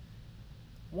 Actually,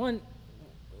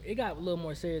 it got a little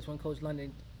more serious when Coach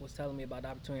London was telling me about the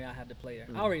opportunity I had to play there.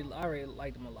 Mm-hmm. I already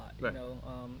liked him a lot, right.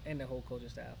 And the whole coaching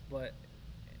staff.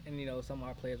 And some of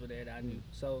our players were there that I knew.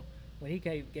 So when he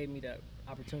gave me the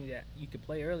opportunity that you could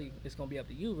play early, it's gonna be up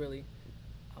to you really.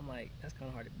 I'm like, that's kind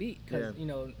of hard to beat because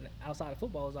outside of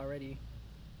football the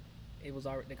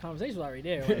conversation was already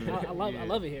there. Like, I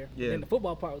love it here. Yeah. And the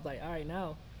football part was like, all right,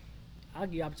 now I'll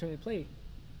give you the opportunity to play.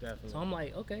 Definitely. So I'm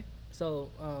like, okay. So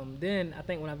then I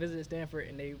think when I visited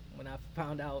Stanford when I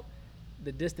found out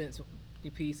the distance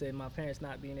piece and my parents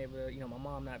not being able to, my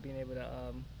mom not being able to,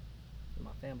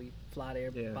 my family fly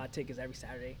there, buy tickets every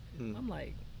Saturday. I'm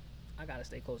like, I gotta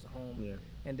stay close to home. Yeah.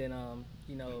 And then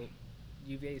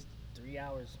UVA's 3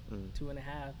 hours,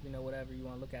 2.5, whatever you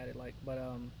want to look at it like. But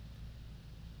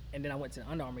and then I went to the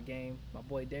Under Armour game. My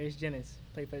boy Darius Jennings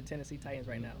played for the Tennessee Titans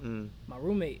right now. My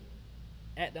roommate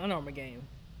at the Under Armour game,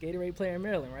 Gatorade player in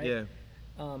Maryland, right? Yeah.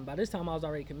 By this time I was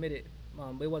already committed,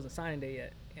 but it wasn't signing day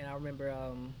yet. And I remember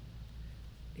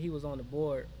he was on the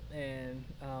board, and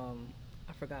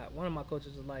I forgot. One of my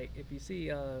coaches was like, if you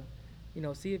see,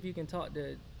 see if you can talk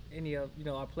to any of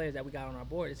our players that we got on our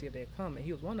board to see if they'd come. And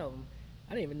he was one of them.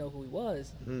 I didn't even know who he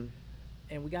was. Mm-hmm.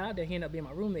 And we got out there. He ended up being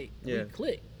my roommate. Yeah. We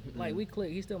clicked. Mm-hmm. Like, we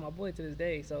clicked. He's still my boy to this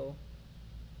day. So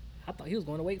I thought he was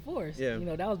going to Wake Forest. Yeah.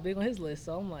 That was big on his list.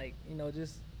 So I'm like,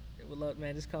 just look,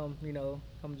 man, just come,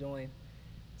 come join.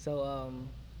 So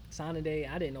signing day,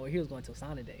 I didn't know where he was going until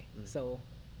signing day. Mm-hmm. So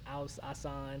I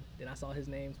signed. Then I saw his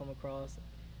name come across.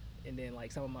 And then,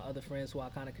 like, some of my other friends who I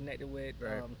kind of connected with.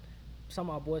 Right. Some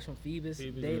of our boys from Phoebus,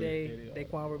 Day,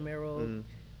 Daquan Romero,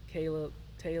 Caleb,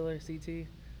 Taylor, CT.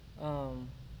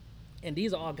 And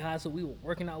these are all guys who we were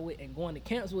working out with and going to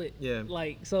camps with. Yeah.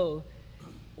 Like, so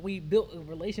we built a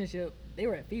relationship. They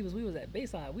were at Phoebus. We was at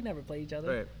Bayside. We never played each other.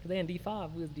 Right. Because they in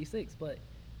D5. We was D6. But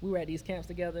we were at these camps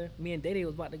together. Me and Day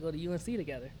was about to go to UNC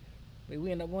together. We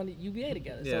ended up going to UVA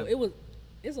together. Yeah. So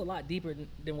it's a lot deeper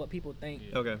than what people think.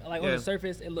 Yeah. Okay. Like, on the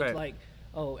surface, it looks like,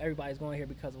 oh, everybody's going here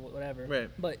because of whatever. Right.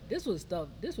 But this was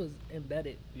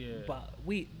embedded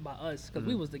by us because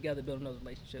we was together building those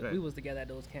relationships. Right. We was together at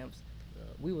those camps.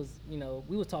 We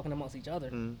was talking amongst each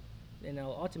other.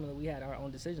 Ultimately we had our own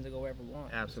decisions to go wherever we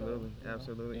want. Absolutely,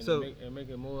 absolutely. And so to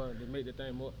make the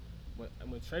thing more.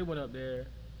 When Trey went up there,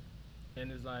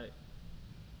 and it's like,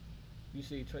 you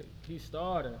see Trey, he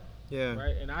started. Yeah.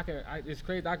 Right. And it's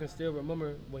crazy. I can still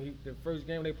remember when the first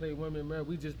game they played Women, man.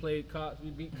 We just played Cops.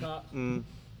 We beat Cops.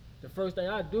 The first thing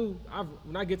I do,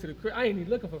 when I get to the crib, I ain't even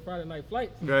looking for Friday night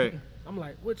flights. Right. I'm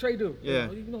like, what Trey do? Yeah.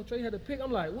 Trey had to pick.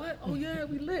 I'm like, what? Oh yeah,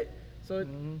 we lit. So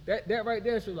that right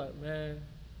there, she was like, man,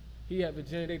 he at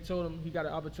Virginia. They told him he got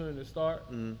an opportunity to start.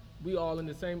 We all in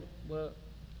the same. Well,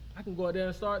 I can go out there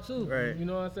and start too. Right. You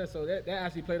know what I'm saying? So that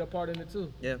actually played a part in it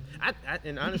too. Yeah.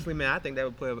 And honestly, man, I think that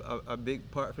would play a big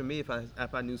part for me if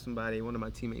I knew somebody, one of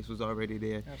my teammates was already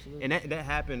there. Absolutely. And that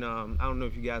happened. I don't know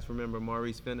if you guys remember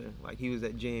Maurice Fenner. Like, he was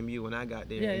at JMU when I got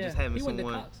there. Yeah, and just having someone.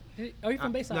 Went to Cox. He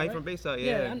from Bayside, No, right? he's from Bayside.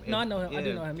 Yeah. I know him. Yeah. I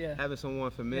do know him. Yeah. Having someone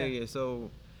familiar. Yeah.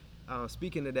 So.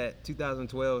 Speaking of that,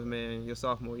 2012, man, your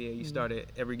sophomore year, you started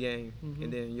every game,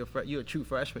 and then you're a true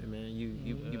freshman, man.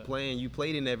 You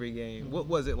played in every game. What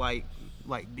was it like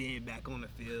being back on the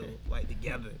field, like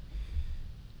together?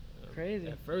 Crazy.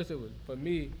 At first, it was, for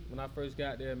me, when I first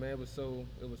got there, man, it was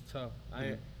tough.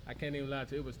 I can't even lie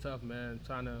to you, it was tough, man.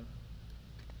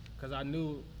 Because I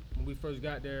knew when we first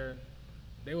got there,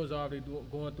 they was already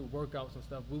going through workouts and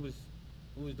stuff. We was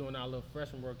doing our little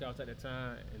freshman workouts at the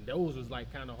time, and those was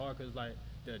like kind of hard because like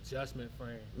the adjustment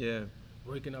frame. Yeah.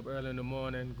 Waking up early in the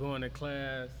morning, going to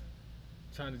class,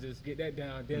 trying to just get that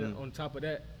down. Then on top of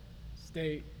that,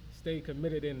 stay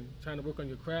committed in trying to work on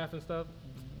your craft and stuff.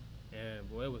 And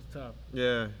boy, it was tough.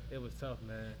 Yeah. It was tough,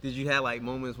 man. Did you have like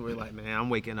moments where like, man, I'm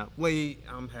waking up late,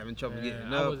 I'm having trouble Man,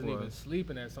 getting up? I wasn't even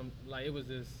sleeping at some, like it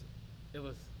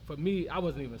was for me, I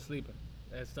wasn't even sleeping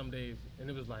at some days. And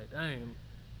it was like, dang,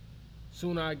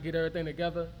 soon I get everything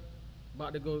together,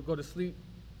 about to go to sleep,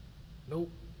 nope.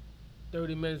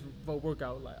 30 minutes before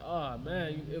workout, like, oh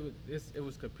man, it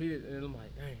was competed, and I'm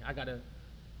like, dang, I gotta.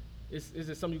 It's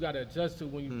just something you gotta adjust to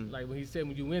when you like when he said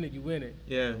when you win it, you win it.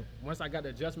 Yeah. Once I got the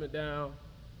adjustment down,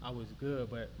 I was good.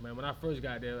 But man, when I first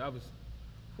got there, I was,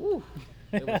 whew,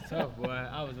 it was tough, boy.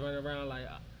 I was running around like.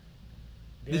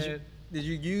 Did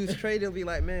you use Trey to be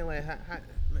like, man, like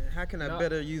how can I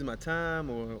better use my time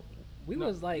or? We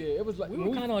was like, it was like we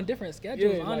were kind of on different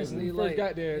schedules, yeah, honestly. Like, when we first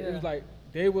got there, it was like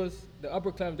they was the upper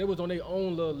class. They was on their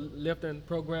own little lifting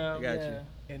program. I got you.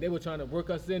 And they were trying to work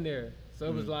us in there. So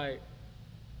it was like,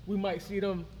 we might see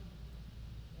them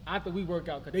after we work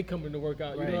out because they come in to work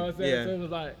out. You know what I'm saying? Yeah. So it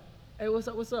was like, hey, what's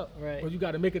up? What's up? Right. But you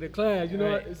got to make it to class. You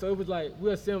know. Right. So it was like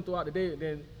we'll see them throughout the day. And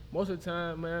then most of the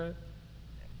time, man,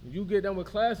 when you get done with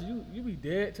classes, you be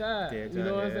dead tired. You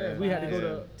know what I'm saying? We had to go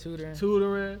to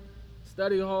tutoring,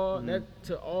 study hard. That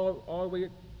to all the way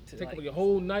to take like, up your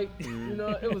whole night. You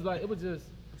know, it was just.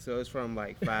 So it's from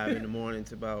like 5 in the morning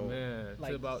to about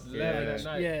To about 11 yeah. at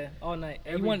night. Yeah, all night.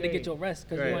 And Every you wanted to day. get your rest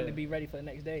because you wanted to be ready for the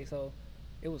next day. So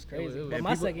it was crazy. It was- but and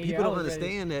my second year, people I don't was ready.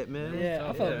 understand that, man. Yeah,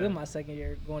 I felt Yeah. good my second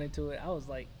year going into it. I was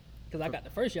like, because I got the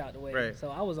first year out the way. Right.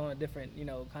 So I was on a different,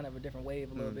 kind of a different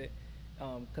wave a little bit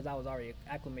because I was already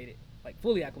acclimated, like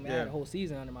fully acclimated. I had a whole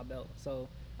season under my belt. So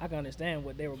I can understand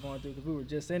what they were going through because we were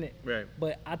just in it. Right.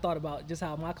 But I thought about just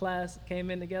how my class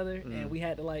came in together and we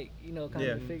had to kind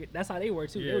of figure. That's how they were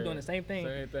too. They were Yeah. doing the same thing.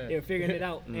 Same thing. They were figuring it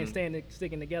out and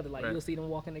sticking together. Like Right. you'll see them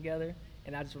walking together.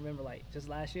 And I just remember like just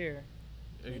last year,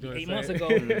 And you doing the 8 months same. ago,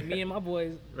 me and my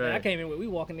boys, Right. I came in with, we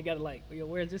walking together like, yo,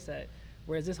 where's this at?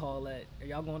 Where's this hall at? Are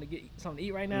y'all going to get something to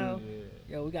eat right now?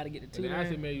 Yeah. Yo, we got to get the And it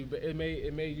actually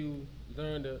tutoring. made you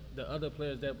learn the other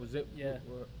players that was it Yeah.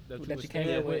 that That was you came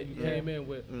staying in with. You Yeah. came in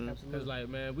with. Absolutely. Because like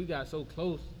man, we got so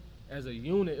close as a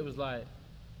unit. It was like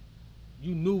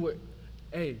you knew what.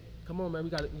 Hey, come on, man, we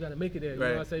got to make it there. You know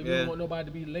Right. what I'm saying? We Yeah. don't want nobody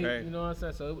to be late. Right. You know what I'm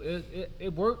saying? So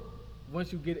it worked.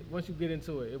 Once you get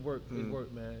into it, it worked. It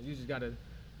worked, man. You just gotta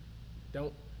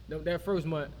don't that first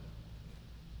month.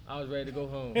 I was ready to go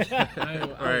home. I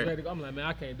was ready to go. I'm like, man,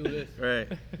 I can't do this. Right.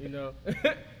 You know.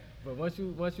 But once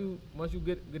you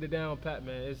get it down pat,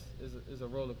 man, it's a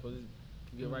roller coaster.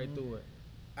 You get right through it.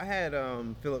 I had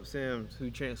Philip Sims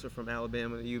who transferred from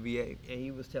Alabama to UVA, and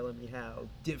he was telling me how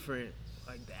different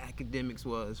like the academics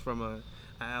was from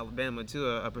Alabama to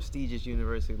a prestigious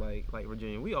university like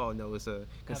Virginia. We all know it's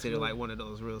considered like one of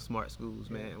those real smart schools,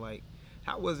 man. Like,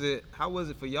 how was it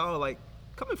for y'all? Like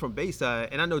coming from Bayside,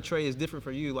 and I know Trey is different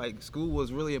for you. Like school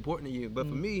was really important to you, but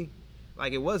for me,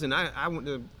 like it wasn't. I went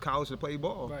to college to play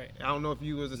ball. Right. I don't know if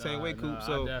you was the same way, Coop.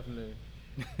 So I definitely.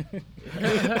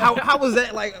 how was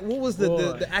that? Like, what was the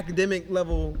Boy. academic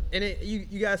level? And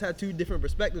you guys had two different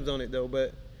perspectives on it, though.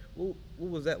 But what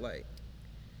was that like?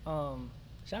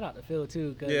 Shout out to Phil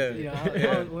too, because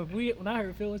Yeah. when I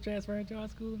heard Phil was transferring to our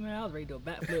school, man, I was ready to do a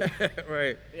backflip.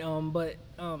 Right. But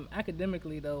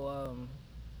academically though,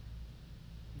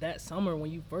 that summer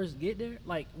when you first get there,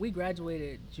 like we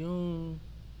graduated June.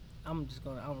 I don't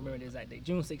remember the exact date.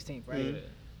 June 16th, right? Yeah.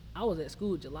 I was at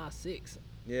school July 6th.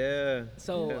 Yeah.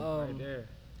 So Right there.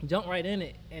 jumped right in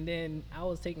it, and then I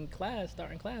was starting class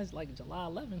like July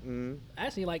 11th.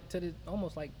 Actually, like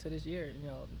almost like to this year,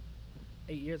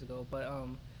 8 years ago. But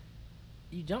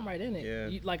you jump right in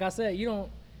it. Yeah. Like I said,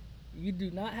 you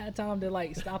do not have time to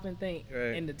like stop and think.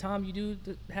 Right. And the time you do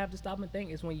have to stop and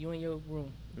think is when you're in your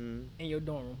room, in your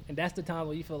dorm room, and that's the time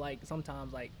where you feel like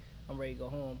sometimes like I'm ready to go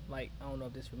home. Like I don't know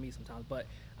if this is for me sometimes, but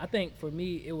I think for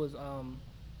me it was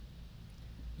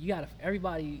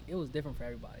it was different for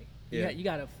everybody. Yeah. You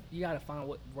gotta find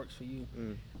what works for you.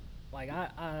 Like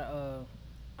I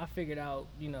figured out,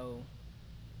 we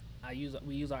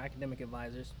use our academic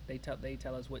advisors. They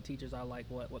tell us what teachers are like,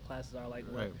 what classes are like,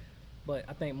 Right. But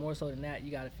I think more so than that, you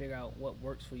got to figure out what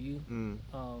works for you.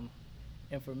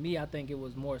 And for me, I think it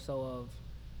was more so of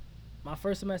my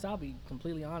first semester. I'll be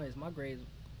completely honest. My grades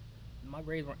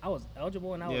were, I was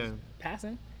eligible and I was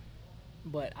passing,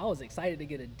 but I was excited to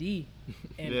get a D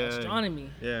in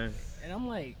astronomy. Yeah. And I'm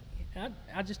like,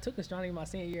 I just took astronomy my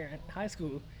senior year in high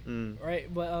school,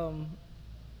 right? But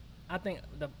I think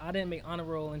I didn't make honor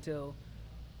roll until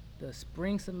the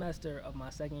spring semester of my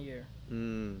second year.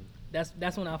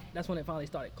 That's when it finally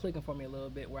started clicking for me a little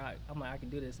bit, where I'm like, I can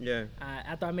do this. Yeah.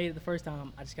 After I made it the first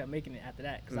time, I just kept making it after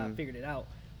that because I figured it out.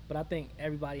 But I think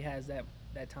everybody has that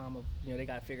time of, they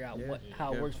got to figure out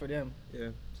how it works for them. Yeah.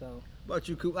 So. What about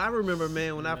you, Coop? I remember,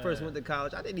 man, when I first went to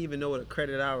college, I didn't even know what a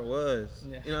credit hour was.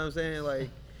 Yeah. You know what I'm saying? Like,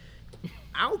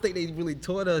 I don't think they really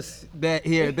taught us that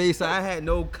here at Bayside. I had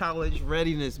no college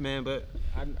readiness, man, but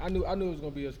I knew it was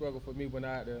gonna be a struggle for me when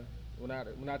I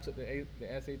took the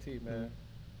SAT, man.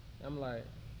 I'm like,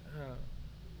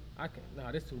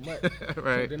 this too much.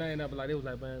 Right. So then I ended up like, it was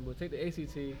like, man, we'll take the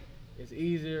ACT. It's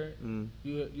easier.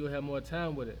 You'll have more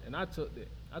time with it. And I took the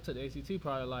ACT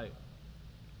probably like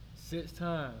 6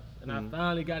 times, and I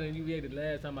finally got in UVA the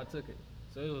last time I took it.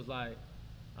 So it was like,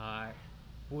 all right,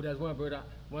 boy, that's one, bro.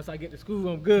 Once I get to school,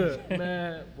 I'm good,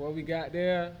 man. Boy, we got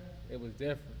there, it was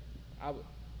different. I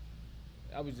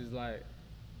was just like,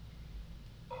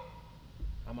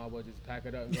 I might as well just pack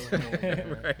it up and go home.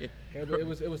 Man. Right.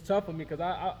 It was tough for me because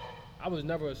I was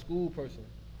never a school person,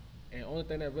 and the only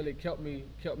thing that really kept me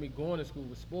going to school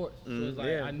was sports. So it's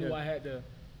like I knew I had to,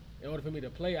 in order for me to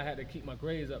play, I had to keep my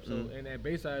grades up. So and at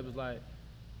Bayside it was like,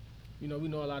 we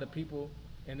know a lot of people,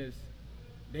 and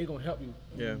they gonna help you.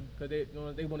 Yeah. Because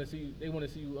they want to see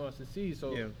you succeed.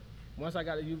 So once I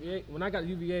got to UVA, when I got to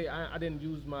UVA, I didn't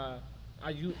use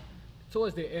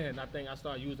towards the end, I think I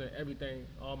started using everything,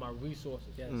 all my resources.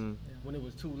 Yes. When it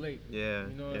was too late. Yeah.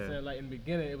 You know what I'm saying? Like in the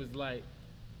beginning, it was like,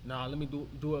 nah, let me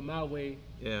do it my way.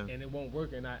 Yeah. And it won't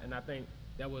work. And I think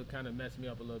that would kind of mess me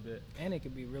up a little bit. And it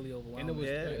could be really overwhelming. And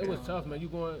it was tough, man.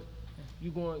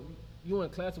 You in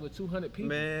class with 200 people.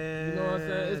 Man, you know what I'm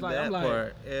saying? It's like that I'm like,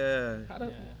 part,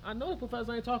 I know the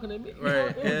professor ain't talking to me. Right.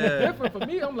 It was different for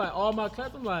me. I'm like, all my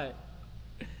class, I'm like,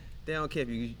 they don't care if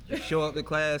you show up to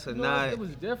class or not. It was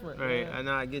different. Right, man. I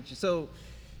know, I get you. So,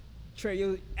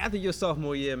 Trey, after your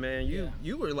sophomore year, man,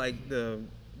 you were like the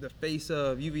face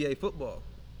of UVA football.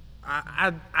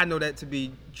 I know that to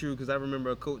be true because I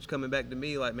remember a coach coming back to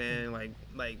me like, man,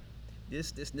 like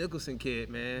this Nicholson kid,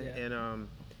 man, and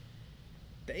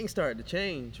things started to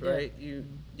change, right?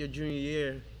 Your junior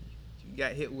year, you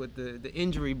got hit with the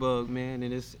injury bug, man,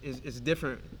 and it's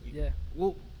different. Yeah.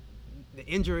 Well, the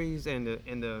injuries and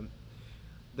the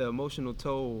emotional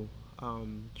toll,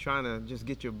 trying to just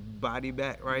get your body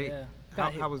back, right?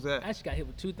 Yeah. How was that? I actually got hit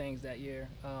with 2 things that year.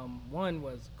 One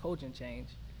was coaching change.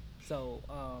 So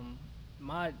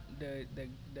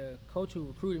the coach who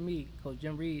recruited me, Coach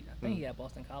Jim Reed, I think he at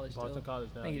Boston College still. Boston College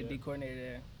now, I think he's the D coordinator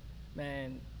there.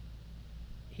 Man,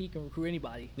 he can recruit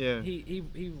anybody. Yeah. He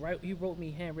wrote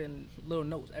me handwritten little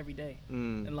notes every day.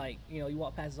 And like, you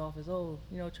walk past his office,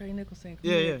 Trey Nicholson,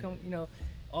 come,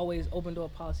 always open door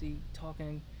policy,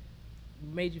 talking,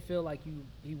 made you feel like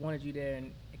he wanted you there,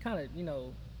 and it kind of,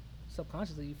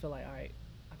 subconsciously you feel like, all right,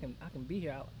 I can be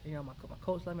here. My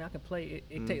coach let me, I can play.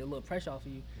 It takes a little pressure off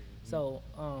of you. So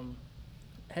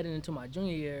heading into my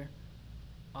junior year,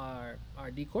 our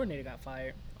D coordinator got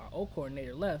fired. Our O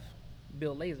coordinator left.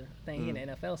 Bill Laser, I think he in the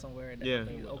NFL somewhere.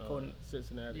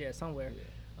 Cincinnati. Yeah, somewhere.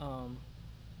 Yeah.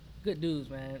 Good dudes,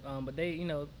 man. But they,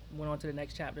 went on to the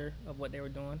next chapter of what they were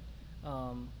doing.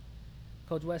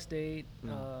 Coach West stayed.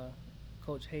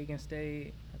 Coach Hagan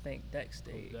stayed. I think Dex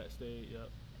stayed. Dex stayed, yep.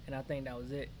 And I think that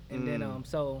was it. And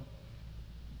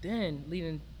then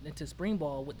leading into spring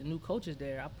ball with the new coaches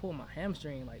there, I pulled my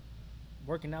hamstring like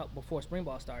working out before spring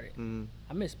ball started.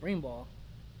 I missed spring ball.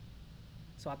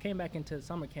 So I came back into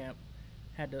summer camp.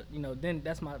 Had to, then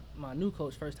that's my new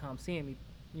coach first time seeing me,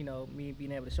 me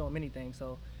being able to show him anything.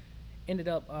 So ended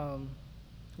up, trying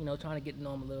to get to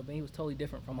know him a little bit. He was totally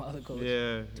different from my other coach.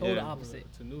 Yeah. Total opposite.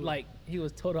 Like, he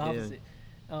was total opposite.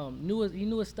 He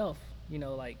knew his stuff,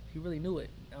 like he really knew it.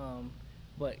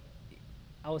 But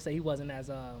I would say he wasn't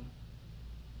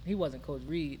Coach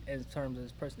Reed in terms of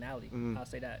his personality. I'll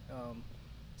say that.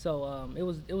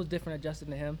 It was different adjusting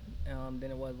to him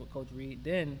than it was with Coach Reed.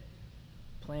 Then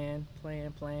playing,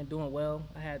 doing well.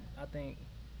 I think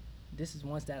this is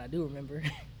one stat I do remember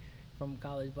from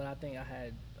college, but I think I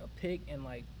had a pick and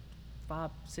like 5-6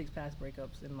 pass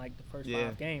breakups in like the first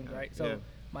 5 games, right? So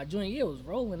my junior year was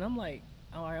rolling. I'm like,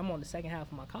 all right, I'm on the second half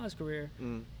of my college career.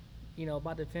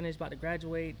 About to finish, about to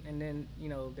graduate, and then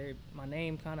my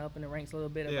name kind of up in the ranks a little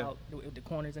bit about the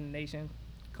corners in the nation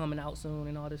coming out soon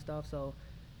and all this stuff. So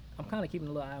I'm kind of keeping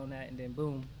a little eye on that, and then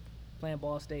boom, playing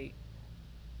Ball State.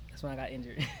 That's when I got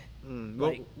injured.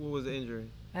 What was the injury?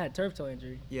 I had a turf toe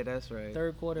injury. Yeah, that's right.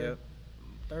 Third quarter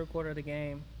of the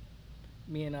game.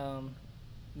 Me and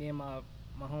my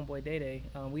my homeboy Day Day,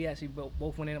 we actually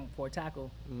both went in for a tackle,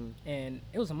 and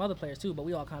it was some other players too, but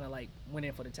we all kind of like went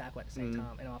in for the tackle at the same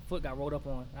time, and my foot got rolled up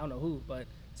on. I don't know who, but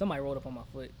somebody rolled up on my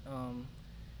foot, and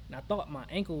I thought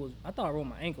I rolled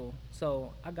my ankle,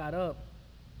 so I got up,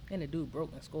 and the dude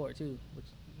broke and scored too, which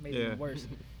made it even worse.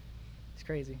 It's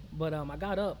crazy, but I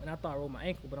got up and I thought I rolled my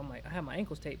ankle, but I'm like, I had my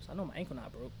ankles taped, so I know my ankle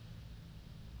not broke.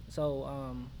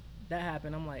 So that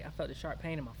happened. I'm like, I felt the sharp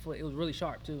pain in my foot. It was really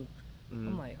sharp too.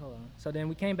 I'm like, hold on. So then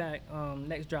we came back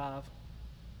next drive,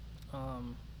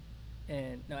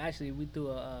 and no, actually we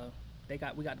threw we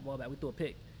got the ball back. We threw a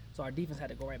pick, so our defense had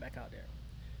to go right back out there.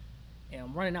 And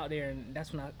I'm running out there, and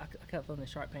that's when I kept feeling the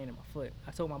sharp pain in my foot.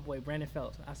 I told my boy Brandon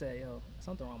Phelps, I said, yo,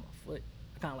 something wrong with my foot.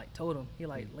 I kind of like told him. He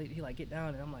like get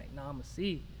down, and I'm like, nah, I'm gonna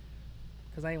see,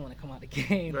 cause I didn't want to come out the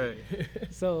game. Right.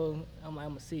 So I'm like,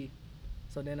 I'm gonna see.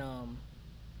 So then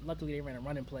luckily they ran a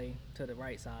running play to the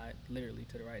right side, literally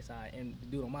to the right side, and the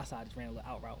dude on my side just ran a little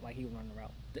out route, like he was running the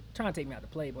route, trying to take me out to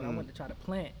play. But I went to try to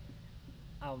plant.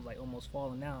 I was like almost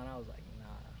falling down, and I was like, nah.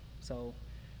 So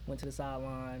went to the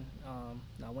sideline.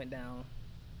 I went down.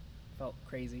 Felt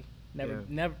crazy.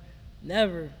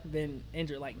 Never been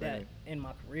injured like that in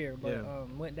my career. But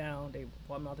went down. They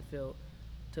brought me off the field,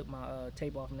 took my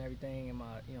tape off and everything, and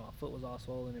my foot was all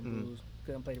swollen and bruised.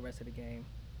 Couldn't play the rest of the game.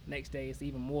 Next day, it's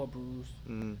even more bruised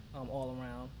all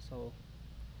around. So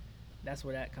that's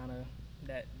where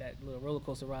that little roller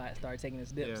coaster ride started taking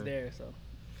its dips there. So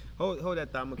hold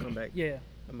that thought. I'm gonna come back. Yeah.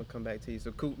 I'm gonna come back to you.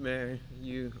 So Coop, man,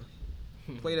 you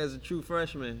played as a true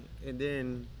freshman, and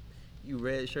then you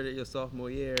redshirted your sophomore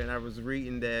year. And I was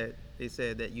reading that they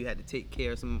said that you had to take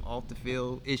care of some off the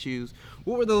field issues.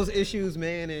 What were those issues,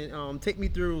 man? And take me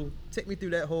through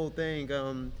that whole thing,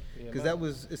 because that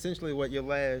was essentially what your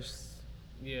last.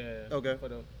 Yeah. Okay.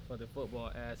 For the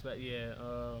football aspect,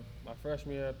 my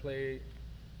freshman year I played.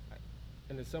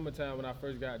 In the summertime when I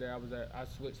first got there, I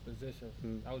switched positions.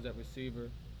 I was at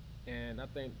receiver, and I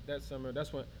think that summer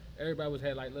that's when everybody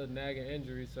had like little nagging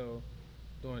injuries. So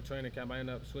during training camp, I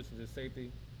ended up switching to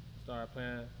safety. Started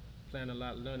playing a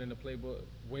lot, learning the playbook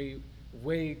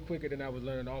way quicker than I was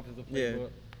learning the offensive playbook.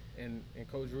 And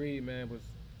Coach Reed, man, was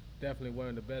definitely one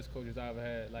of the best coaches I ever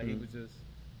had. Like he was just.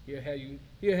 He'll have you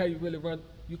really run.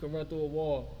 You can run through a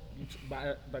wall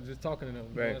by just talking to them.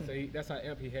 You know what I'm saying? That's how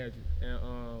amp he had you.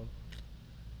 And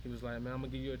he was like, man, I'm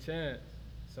gonna give you a chance.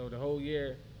 So the whole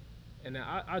year, and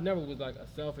I never was like a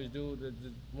selfish dude that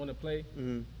just want to play.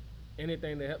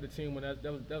 Anything to help the team when that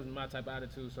was my type of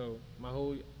attitude. So my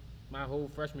whole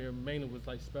freshman year mainly was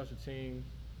like special teams,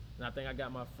 and I think I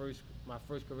got my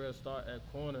first career start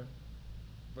at corner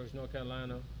versus North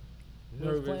Carolina. We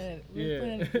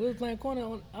was playing corner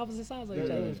on opposite sides of each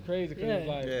other. It was crazy because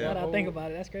like now that I think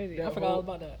about it, that's crazy. I forgot all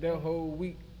about that. That whole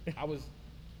week,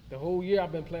 the whole year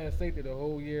I've been playing safety. The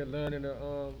whole year learning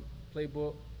the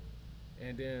playbook,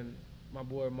 and then my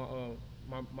boy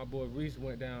Reese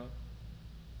went down,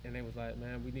 and they was like,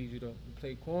 man, we need you to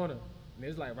play corner. And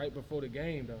it's like right before the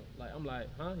game though. Like I'm like,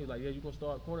 huh? He's like, yeah, you gonna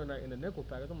start corner night in the nickel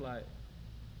package. I'm like,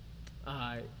 all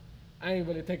right. I ain't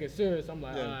really take it serious. I'm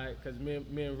like, all right, because me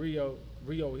and Rio,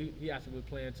 he actually was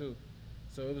playing too.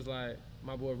 So it was like,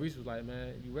 my boy Reese was like,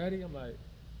 man, you ready? I'm like,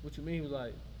 what you mean? He was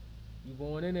like, you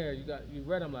going in there? You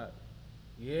ready? I'm like,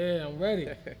 yeah, I'm ready.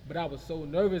 But I was so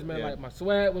nervous, man. Like my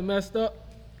swag was messed up.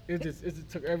 It just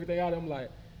took everything out. I'm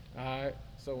like, all right.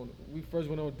 So we first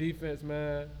went on defense,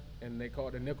 man, and they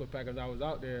called the nickel packers. I was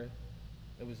out there.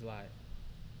 It was like,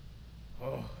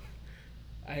 oh,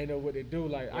 I didn't know what to do.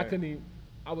 Like I couldn't even.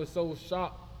 I was so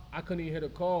shocked, I couldn't even hit a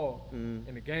call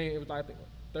in the game. It was like a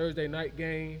Thursday night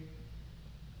game.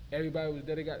 Everybody was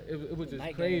there. It was just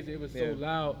crazy. Game. It was so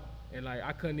loud, and like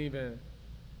I couldn't even.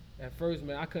 At first,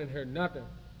 man, I couldn't hear nothing.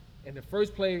 And the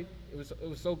first play, it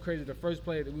was so crazy. The first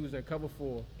play that we was in cover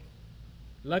 4.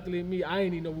 Luckily, I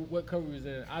didn't even know what cover he was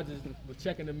in. I just was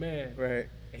checking the man. Right.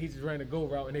 And he just ran the go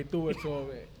route, and they threw it to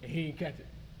him, and he didn't catch it.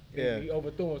 And he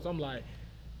overthrew it. So I'm like,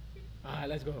 all right,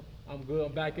 let's go. I'm good.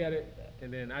 I'm back at it.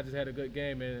 And then I just had a good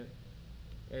game, and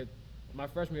my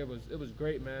freshman year was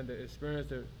great, man. The experience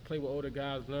to play with older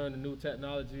guys, learn the new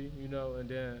technology, and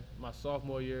then my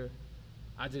sophomore year,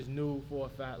 I just knew for a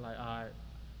fact, like, all right,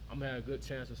 I'm gonna have a good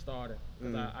chance of starting.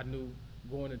 Because I knew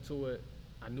going into it,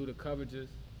 I knew the coverages,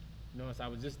 so I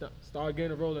was just started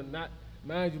getting a role. And not,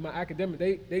 mind you, my academic,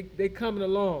 they coming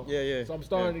along. So I'm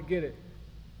starting to get it.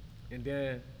 And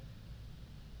then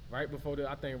right before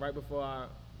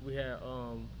we had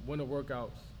winter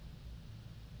workouts.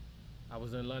 I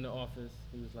was in London office.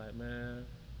 He was like, man,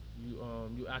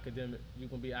 you academic, you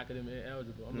gonna be academic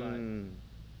ineligible. I'm like,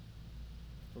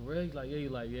 for real? He's like,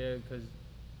 yeah, because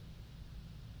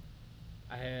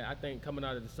I think coming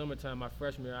out of the summertime, my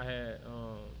freshman year, I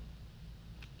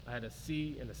had a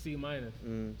C and a C minus.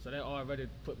 So that already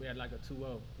put me at like a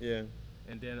 2.0. Yeah.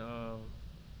 And then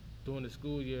during the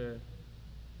school year,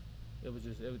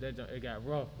 it got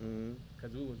rough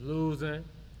because we was losing.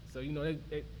 So you know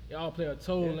they all play a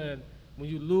toll, and when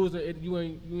you lose it, you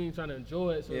ain't trying to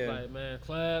enjoy it. So it's like, man,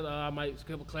 class, I might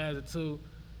skip a class or two,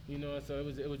 you know. So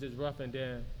it was just rough. And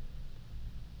then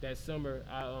that summer,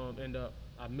 I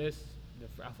missed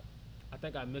I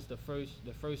think I missed the first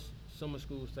summer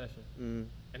school session,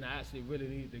 and I actually really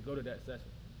needed to go to that session,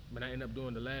 but I ended up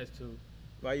doing the last two.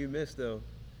 Why you missed though?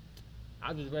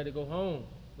 I was just ready to go home.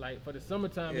 Like for the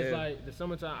summertime, it's like the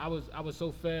summertime. I was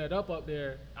so fed up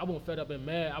there. I wasn't fed up and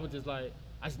mad. I was just like,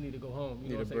 I just need to go home.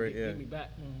 You know what I'm saying? Get me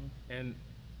back. And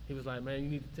he was like, man, you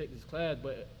need to take this class.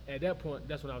 But at that point,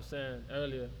 that's what I was saying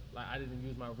earlier. Like I didn't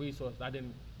use my resources. I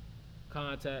didn't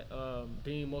contact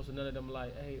Dean, most of none of them.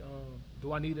 Like, hey,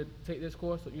 do I need to take this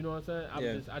course? You know what I'm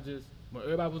saying? I just when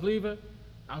everybody was leaving,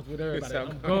 I was with everybody.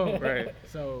 I'm gone. Right.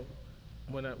 So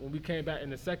when we came back in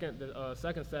the second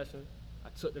session, I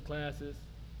took the classes.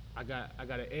 I got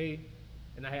an A,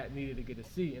 and I needed to get a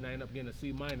C, and I ended up getting a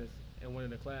C minus in one of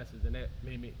the classes, and that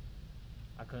made me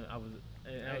I was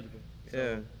ineligible.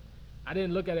 So I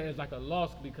didn't look at it as like a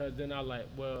loss because then I was like,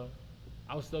 well,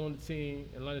 I was still on the team,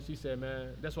 and London, she said,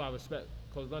 man, that's why I respect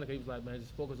Coach London. He was like, man,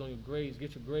 just focus on your grades,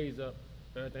 get your grades up,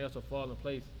 everything else will fall in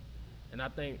place. And I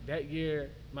think that year,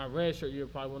 my redshirt year,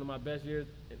 probably one of my best years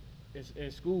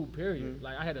in school. Period.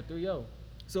 Like I had a 3.0.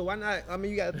 So why not? I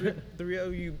mean, you got a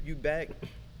 3.0. You back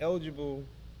eligible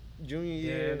junior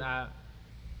year. And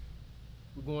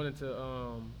we're going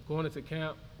into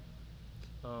camp.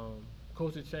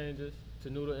 Coaching changes.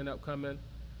 Tenuta ended up coming,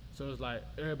 so it's like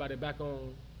everybody back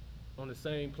on the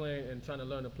same plane and trying to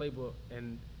learn the playbook.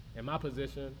 And in my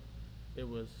position, it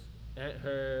was Ant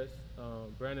Hurst,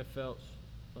 Brandon Phelps,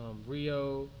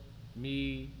 Rio,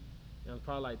 me, and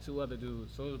probably like two other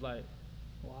dudes. So it was like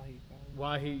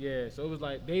Wahi, yeah. So it was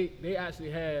like they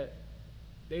actually had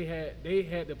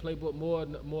the playbook more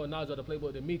knowledge of the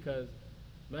playbook than me, because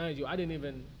mind you, I didn't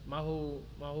even my whole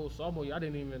sophomore year I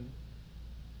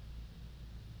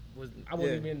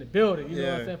wasn't even in the building, you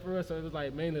know what I'm saying, for real. So it was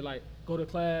like mainly like go to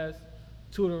class,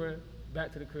 tutoring,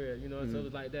 back to the crib, you know. So it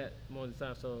was like that most of the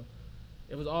time. So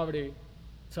it was already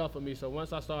tough for me. So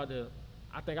once I started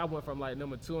I think I went from like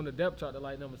number 2 on the depth chart to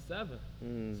like number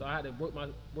 7. So I had to work my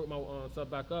stuff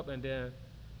back up. And then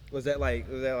was that like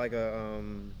a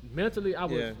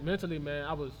mentally man,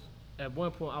 I was at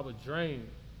one point I was drained,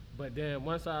 but then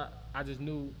once I just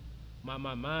knew my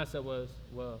mindset was,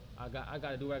 well, I got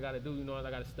to do what I got to do, you know, I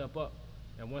got to step up.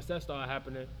 And once that started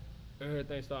happening,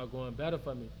 everything started going better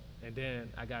for me. And then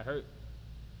I got hurt.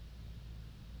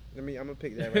 I'm gonna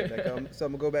pick that right back up. So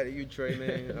I'm gonna go back to you, Trey,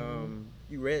 man.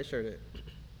 You redshirted.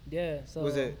 Yeah. So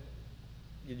was it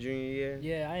your junior year?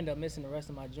 Yeah, I ended up missing the rest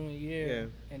of my junior year.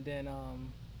 Yeah. And then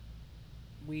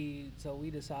we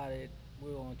decided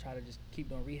we were gonna try to just keep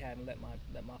doing rehab and let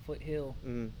my foot heal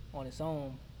on its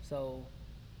own. So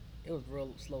it was a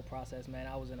real slow process, man.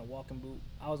 I was in a walking boot.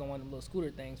 I was on one of the little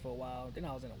scooter things for a while. Then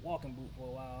I was in a walking boot for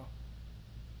a while.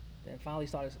 Then finally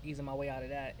started easing my way out of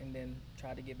that, and then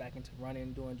tried to get back into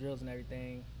running, doing drills and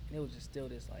everything. And it was just still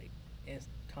this like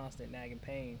constant nagging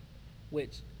pain,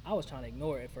 which I was trying to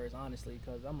ignore at first, honestly,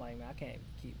 because I'm like, man, I can't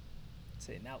keep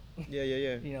sitting out. Yeah.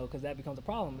 You know, because that becomes a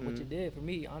problem, which it did for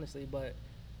me, honestly. But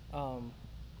I'm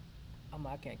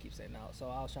like, I can't keep sitting out. So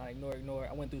I was trying to ignore it.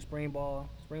 I went through spring ball.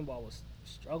 Spring ball was a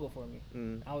struggle for me.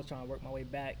 I was trying to work my way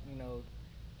back, you know,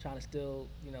 trying to still,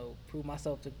 you know, prove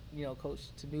myself to, you know, Coach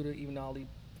Tenuta, even though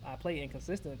I played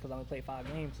inconsistent because I only played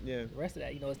 5 games. Yeah. The rest of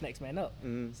that, you know, it's next man up.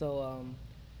 So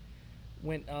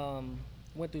went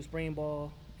through spring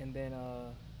ball, and then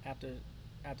after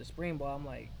spring ball, I'm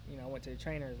like, you know, I went to the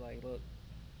trainers like, look,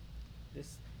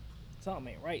 this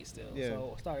something ain't right still. Yeah.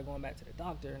 So I started going back to the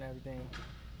doctor and everything,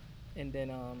 and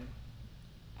then I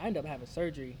ended up having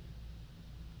surgery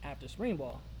after spring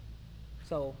ball.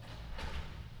 So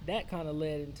that kind of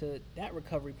led into that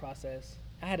recovery process.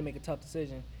 I had to make a tough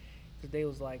decision, because they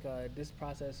was like, this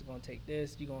process is going to take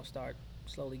this. You're going to start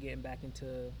slowly getting back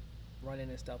into running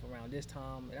and stuff around this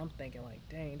time. And I'm thinking like,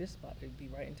 dang, this is about to be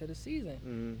right into the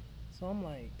season. So I'm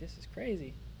like, this is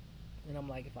crazy. And I'm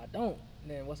like, if I don't,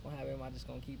 then what's going to happen? Am I just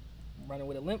going to keep running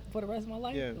with a limp for the rest of my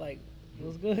life? Yeah. Like, it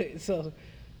was good. So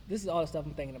this is all the stuff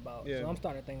I'm thinking about. Yeah. So I'm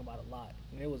starting to think about it a lot.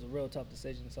 And it was a real tough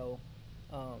decision. So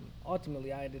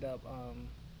ultimately, I ended up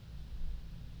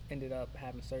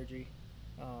having surgery.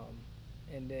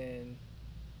 And then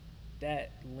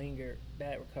that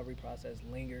recovery process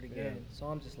lingered again. Yeah. So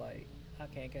I'm just like, I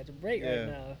can't catch a break right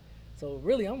now. So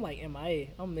really, I'm like MIA.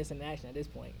 I'm missing action at this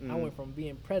point. I went from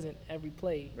being present every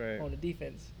play Right. on the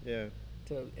defense Yeah.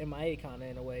 to MIA kind of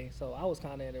in a way. So I was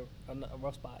kind of in a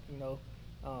rough spot,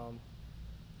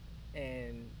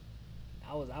 and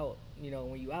I was out.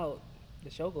 When you out, the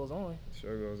show goes on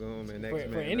Sure goes on, man. for, Next for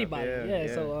man up. anybody. Yeah.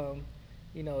 Yeah. So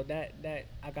that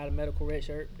I got a medical red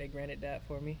shirt. They granted that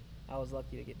for me. I was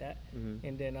lucky to get that.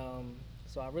 And then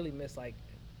so I really missed like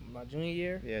my junior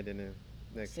year, Yeah. Then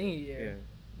next senior year. Yeah.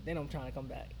 Then I'm trying to come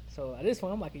back. So at this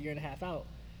point, I'm like a year and a half out.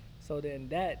 So then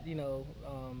that,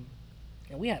 and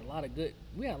we had a lot of good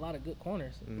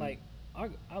corners. Like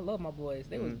I love my boys.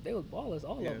 They was ballers,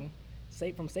 all of them.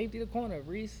 From safety to corner,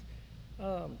 Reese,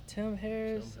 Tim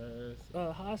Harris,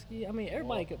 Hosky. I mean,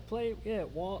 everybody could play. Yeah,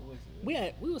 Walt. We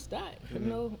was stacked.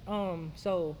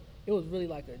 So it was really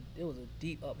like a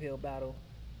deep uphill battle.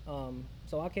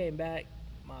 So I came back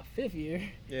my 5th year.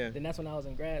 Yeah. Then that's when I was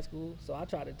in grad school. So I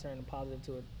tried to turn a positive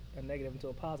to a negative into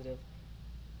a positive.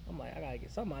 I'm like, I gotta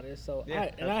get something out of this. So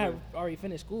I had already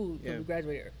finished school because we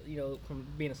graduated, from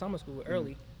being in summer school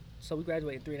early. So we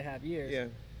graduated in 3.5 years. Yeah.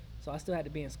 So I still had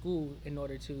to be in school in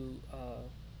order to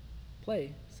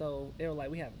play. So they were like,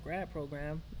 we have a grad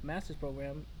program, master's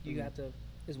program. You have to,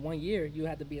 it's 1 year. You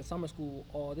have to be in summer school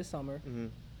all this summer,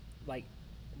 like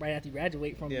right after you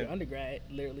graduate from your undergrad,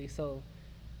 literally. So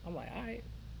I'm like, all right,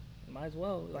 might as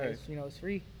well. Like, it's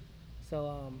free.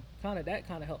 So that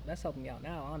helped. That's helping me out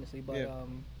now, honestly. But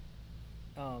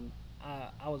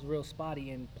I was real spotty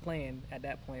in playing at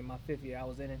that point. My 5th year, I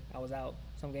was in it. I was out.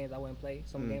 Some games I wouldn't play.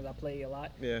 Some games I played a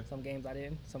lot. Yeah. Some games I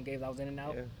didn't. Some games I was in and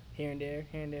out, here and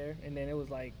there. And then it was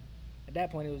like, at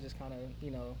that point, it was just kind of,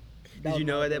 Did you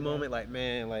know at that moment, like,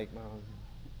 man, like,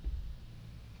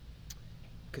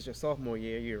 because your sophomore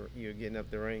year, you're getting up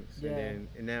the ranks, and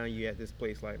now you at this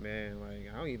place, like, man,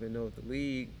 like, I don't even know if the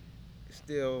league is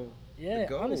still the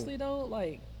goal. Honestly though,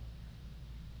 like,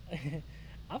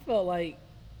 I felt like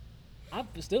I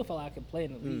still felt like I could play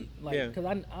in the league, like, because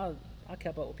I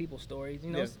kept up with people's stories.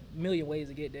 There's a million ways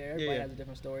to get there. Everybody has a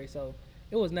different story, so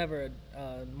it was never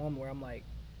a moment where I'm like,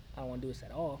 I don't want to do this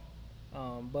at all.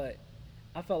 But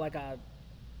I felt like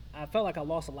I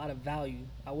lost a lot of value.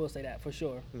 I will say that for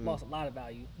sure. Lost a lot of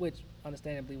value, which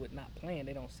understandably with not playing,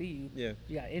 they don't see you. Yeah.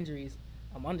 You got injuries.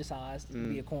 I'm undersized to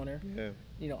be a corner.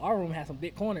 Yeah. Our room has some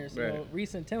big corners. Right.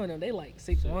 Reese and Tim and them, they like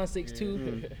 6'1",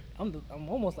 6'2". I'm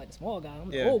almost like the small guy.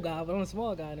 I'm the old guy, but I'm the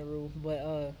small guy in the room.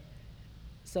 But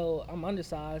so I'm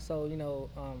undersized. So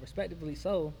respectively,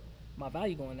 so my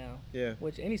value going down. Yeah.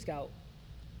 Which any scout,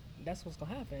 that's what's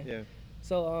gonna happen. Yeah.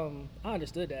 So I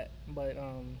understood that, but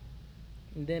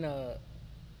and then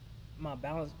my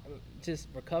balance, just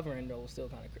recovering though, was still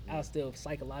kind of. I was still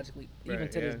psychologically, even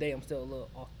to this day, I'm still a little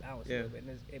off balance a little bit,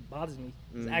 and it bothers me.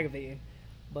 It's aggravating,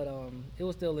 but it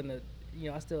was still in the.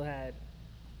 I still had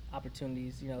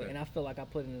opportunities, and I feel like I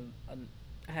put in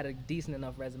I had a decent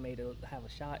enough resume to have a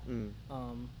shot.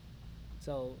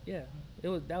 So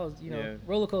that was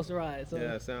roller coaster ride. So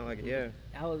yeah, it sounded like it. Yeah.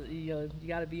 I was you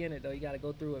got to be in it though. You got to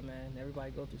go through it, man.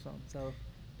 Everybody go through something. So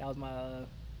that was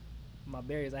my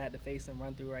barriers I had to face and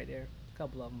run through right there. A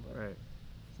couple of them, but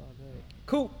it's all good.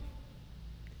 Cool.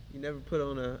 You never put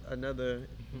on another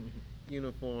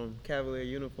uniform, Cavalier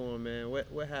uniform, man.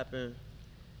 What happened?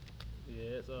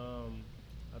 Yeah, it's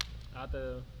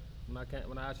after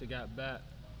when I actually got back,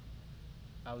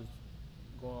 I was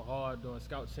going hard doing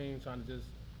scout team, trying to just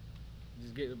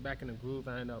get back in the groove.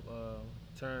 I ended up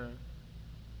turn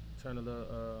a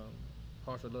little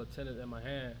partial little tendon in my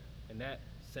hand, and that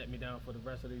set me down for the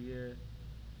rest of the year.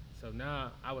 So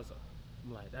now I'm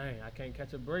like, dang, I can't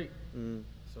catch a break.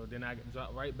 So then I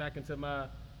dropped right back into my.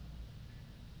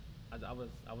 I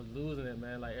was losing it,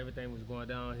 man. Like everything was going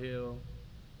downhill.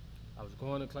 I was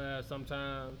going to class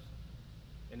sometimes,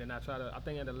 and then I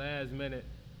think at the last minute,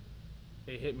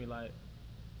 it hit me like,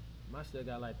 I still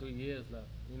got like 3 years left.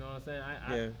 You know what I'm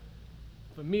saying?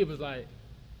 For me, it was like,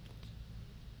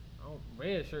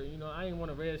 red shirt. I ain't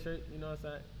want a red shirt. You know what I'm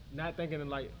saying? Not thinking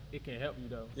like it can help you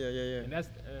though. Yeah. And that's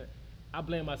I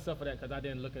blame myself for that because I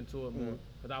didn't look into it more.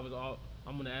 Because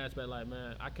I'm on the aspect like,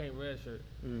 man, I can't red shirt.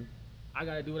 I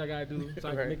gotta do what I gotta do so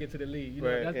I can make it to the league.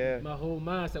 My whole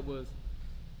mindset was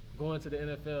going to the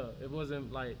NFL. It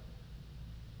wasn't like,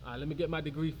 all right, let me get my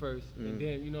degree first, and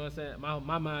then you know what I'm saying.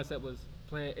 My mindset was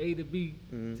playing A to B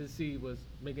to C was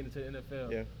making it to the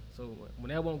NFL. Yeah. So when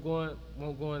that won't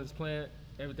go as planned,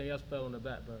 everything else fell on the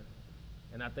back burner.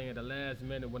 And I think at the last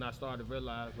minute when I started to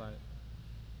realize like,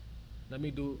 let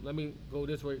me go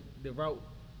this way, the route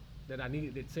that I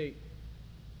needed to take.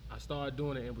 I started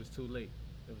doing it. It was too late.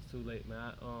 It was too late,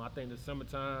 man. I think the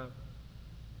summertime,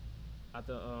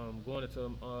 after going into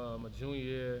my junior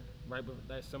year,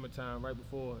 that summertime, right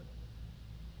before,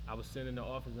 I was sitting in the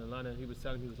office in London. He was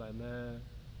telling me, he was like, man,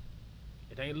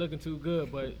 it ain't looking too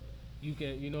good, but you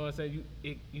can, you know what I'm saying,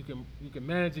 you can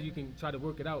manage it, you can try to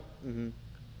work it out. Mm-hmm.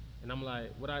 And I'm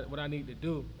like, what I need to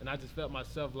do? And I just felt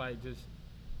myself like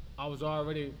I was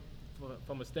already,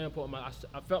 from a standpoint,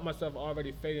 I felt myself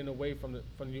already fading away from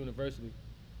the university.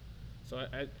 So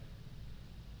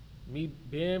me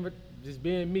being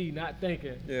me, not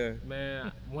thinking. Yeah.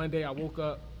 Man, one day I woke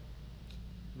up.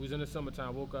 It was in the summertime.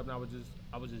 I woke up and I was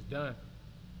just done.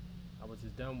 I was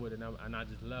just done with it, and I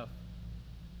just left.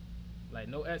 Like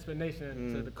no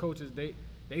explanation to the coaches.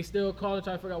 They still call and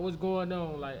try to figure out what's going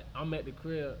on. Like I'm at the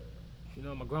crib. You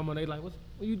know, my grandma, they like, what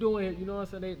you doing here? You know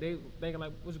what I'm saying? They thinking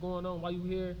like, what's going on? Why you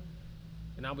here?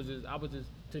 And I was just,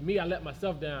 to me, I let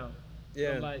myself down.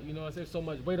 Yeah. I'm like, you know what I'm saying? So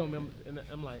much weight on me. And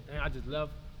I'm like, man, I just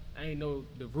left. I ain't know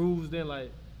the rules then.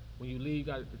 Like, when you leave, you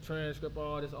got the transcript,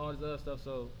 all this other stuff.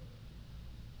 So,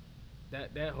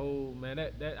 that whole, man, I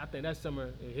think that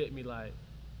summer, it hit me like,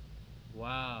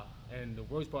 wow. And the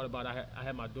worst part about it, I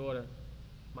had my daughter,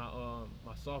 my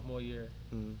sophomore year.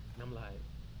 And I'm like,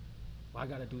 well, I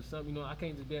got to do something. You know, I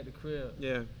can't just be at the crib.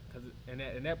 Yeah. Cause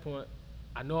at that point,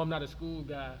 I know I'm not a school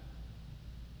guy.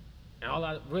 And all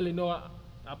I really know,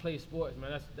 I play sports,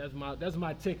 man. That's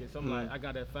my ticket. So I'm like, I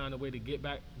gotta find a way to get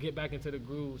back into the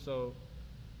groove. So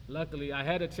luckily, I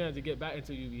had a chance to get back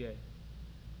into UVA.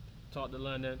 Talked to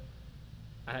London.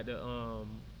 I had to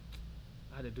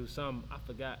do something. I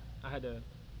forgot. I had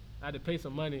to pay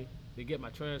some money to get my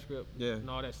transcript and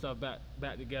all that stuff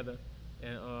back together.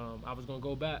 And I was gonna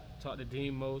go back, talk to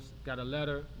Dean Most, got a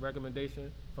letter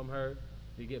recommendation from her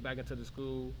to get back into the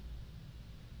school.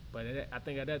 But I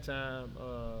think at that time,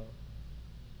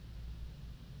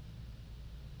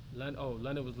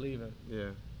 London was leaving. Yeah.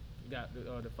 Got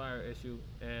the fire issue,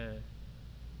 and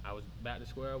I was back to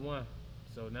square one.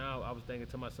 So now I was thinking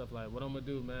to myself, like, what I'm gonna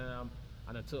do, man?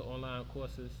 I done took online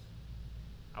courses.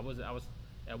 I was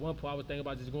at one point I was thinking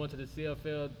about just going to the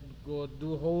CFL, go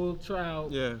do a whole trial.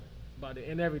 Yeah. About to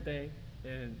end everything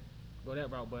and go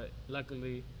that route. But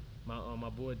luckily, my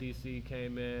boy DC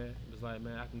came in. Was like,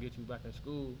 man, I can get you back in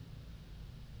school.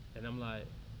 And I'm like,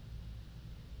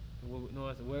 well, you know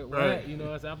what I'm saying? Where at? You know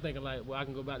what I'm saying? I'm thinking like, well, I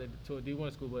can go back to a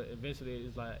D1 school, but eventually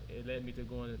it's like it led me to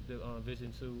going to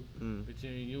Division II,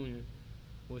 Virginia Union,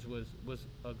 which was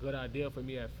a good idea for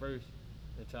me at first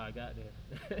until I got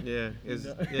there. Yeah, it's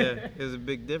a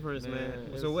big difference,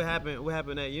 man. So what happened? What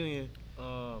happened at Union?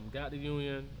 Got the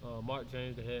Union. Mark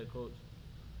James, the head coach,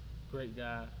 great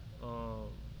guy.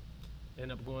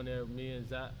 Ended up going there. Me and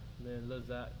Zach, then Lil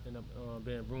Zach, ended up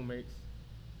being roommates.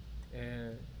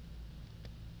 And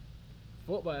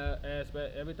football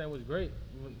aspect, everything was great.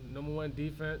 Number one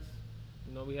defense.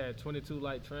 You know, we had 22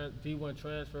 D1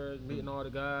 transfers, meeting all the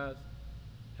guys.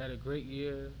 Had a great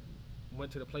year.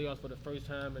 Went to the playoffs for the first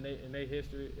time in their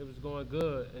history. It was going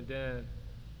good. And then,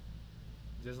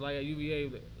 just like at UVA,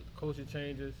 the coaching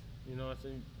changes. You know what I'm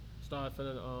saying? Started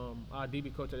feeling, our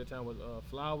DB coach at the time was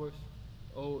Flowers,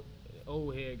 old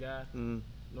head guy. You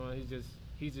know,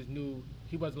 he just knew.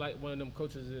 He was like one of them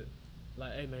coaches that,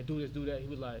 like, hey man, do this, do that. He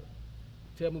was like,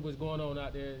 tell me what's going on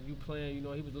out there. You playing, you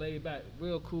know, he was laid back,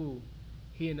 real cool.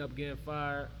 He ended up getting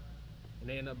fired, and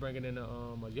they ended up bringing in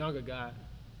a younger guy.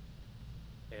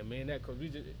 And man, that coach,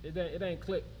 it ain't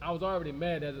clicked. I was already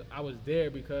mad that I was there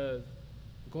because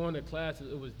going to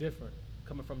classes, it was different.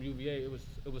 Coming from UVA, it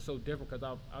was so different because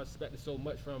I expected so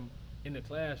much from in the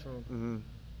classroom.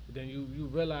 Then you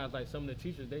realize like some of the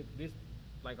teachers, this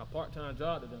like a part-time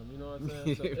job to them. You know what I'm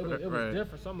saying? So it was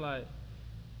different. So I'm like,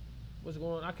 what's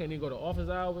going on? I can't even go to office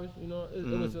hours. You know, it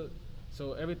was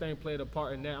so everything played a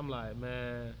part in that. I'm like,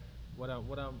 man, what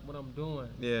I'm doing.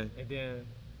 Yeah. And then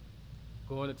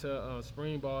going into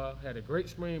spring ball, had a great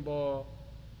spring ball.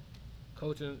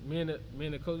 Coaching, me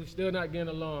and the coach still not getting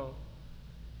along,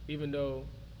 even though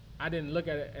I didn't look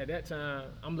at it at that time.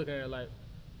 I'm looking at it like,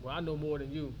 well, I know more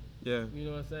than you. Yeah. You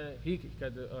know what I'm saying?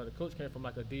 Because the coach came from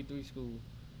like a D3 school,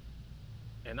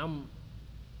 and I'm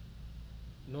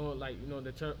knowing like, you know,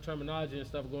 the terminology and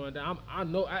stuff going down. I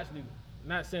know, actually,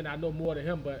 not saying I know more than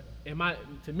him, but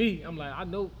to me, I'm like, I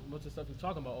know most of the stuff he's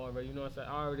talking about already. You know what I'm saying?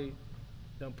 I already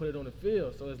done put it on the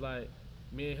field. So it's like,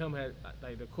 me and him had,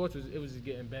 like, the coach it was just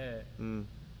getting bad.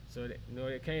 So, you know,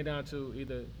 it came down to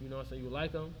either, you know what I'm saying, you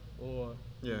like him or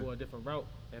you go a different route.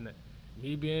 And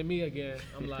me being me again,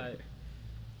 I'm like,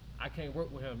 I can't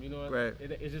work with him, you know? Right.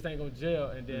 It just ain't gonna gel.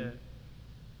 And then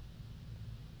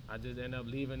I just end up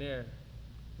leaving there.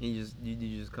 You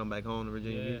just come back home to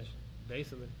Virginia Beach?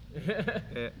 Basically.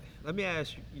 Yeah. Let me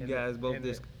ask you guys both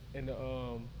this. And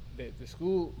the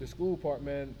school part,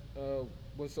 man,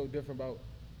 what's so different about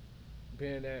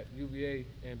being at UVA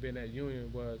and being at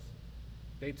Union was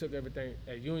they took everything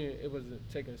at Union. It wasn't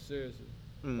taken seriously,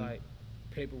 like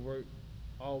paperwork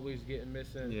always getting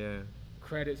missing. Yeah.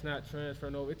 Credits not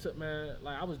transferring over. It took, man,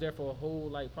 like I was there for a whole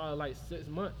probably 6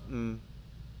 months,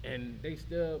 and they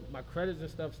still, my credits and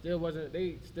stuff still wasn't.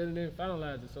 They still didn't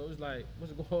finalize it. So it was like,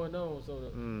 what's going on?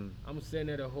 So I'm sitting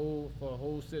there for a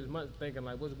whole 6 months thinking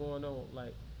like, what's going on?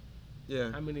 Like,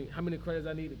 yeah, how many credits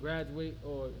I need to graduate,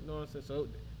 or you know what I'm saying? So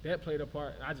that played a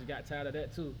part. I just got tired of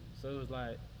that too. So it was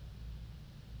like,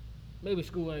 maybe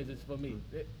school ain't just for me.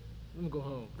 Let me go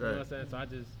home. You know what I'm saying? So I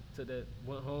just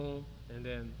went home, and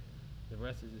then the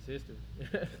rest is just history.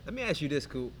 Let me ask you this,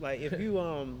 Coop. Like, if you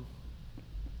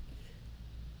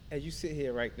as you sit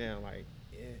here right now, like,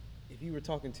 if you were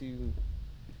talking to,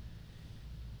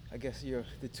 I guess you're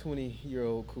the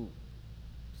 20-year-old Coop,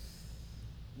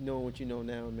 knowing what you know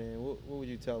now, man, what would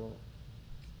you tell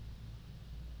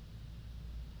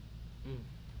him?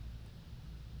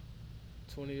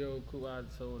 20-year-old Coop, I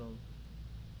told him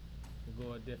to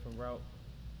go a different route.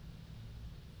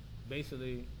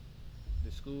 Basically,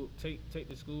 the school take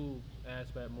the school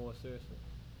aspect more seriously.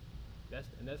 That's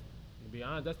to be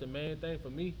honest, that's the main thing for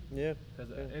me. Yeah.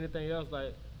 Because anything else,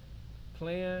 like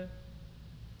playing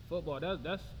football,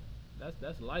 that's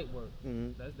light work.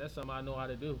 That's something I know how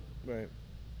to do. Right.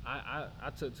 I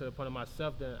took to the point of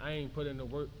myself that I ain't putting the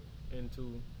work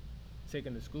into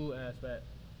taking the school aspect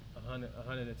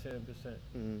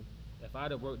 110%. If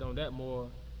I'd have worked on that more,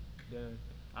 then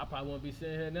I probably wouldn't be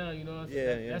sitting here now. You know what I'm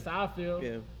saying? That's how I feel.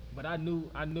 Yeah. But I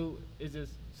knew it's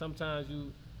just sometimes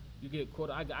you get caught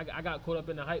up. I got caught up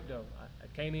in the hype though. I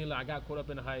can't even lie. I got caught up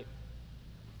in the hype.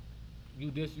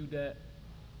 You this, you that.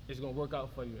 It's gonna work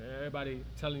out for you. And everybody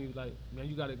telling you like, man,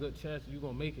 you got a good chance. You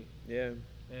gonna make it. Yeah.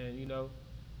 And you know.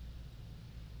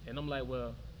 And I'm like,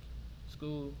 well,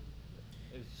 school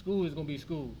is gonna be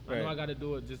school. Right. I know I got to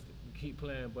do it just to keep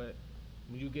playing, but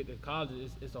when you get to college,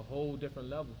 it's a whole different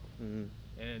level.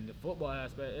 And the football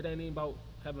aspect, it ain't even about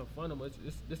having fun.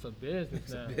 It's a business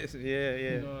now. Yeah.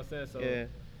 You know what I'm saying? So, yeah.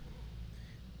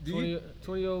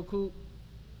 20-year-old Coop,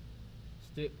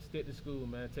 stick to school,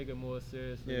 man. Take it more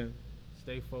seriously. Yeah.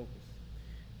 Stay focused.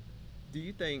 Do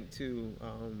you think too,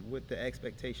 with the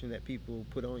expectation that people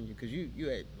put on you, because you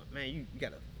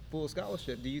got a full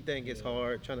scholarship, do you think it's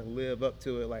hard trying to live up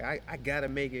to it? Like, I gotta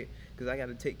make it because I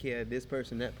gotta take care of this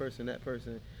person, that person, that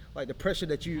person. Like the pressure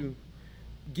that you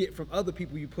get from other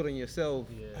people you put on yourself.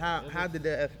 Yeah, how did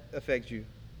that affect you?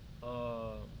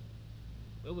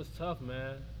 It was tough,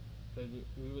 man. Cause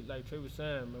we was, like Trey was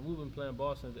saying, man, we've been playing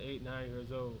ball since 8, 9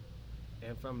 years old,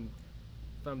 and from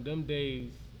them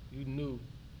days, you knew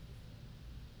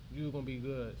you were gonna be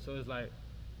good. So it's like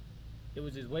it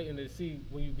was just waiting to see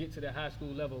when you get to the high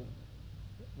school level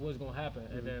what's gonna happen.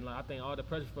 And then like I think all the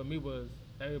pressure for me was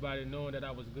everybody knowing that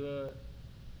I was good,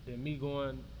 then me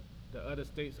going to other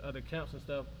states, other camps and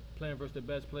stuff, playing versus the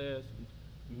best players,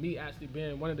 me actually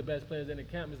being one of the best players in the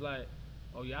camp is like,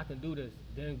 oh yeah, I can do this.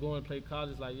 Then go and play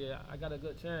college, like yeah, I got a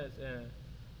good chance. And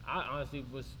I honestly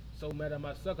was so mad at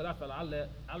myself because I felt like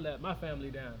I let my family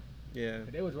down. Yeah.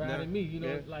 They was riding me, you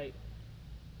know, like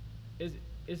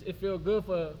it feel good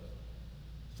for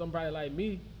somebody like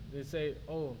me to say,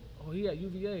 oh, he at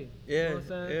UVA. Yeah. You know what I'm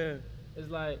saying? Yeah. It's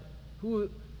like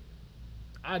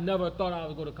I never thought I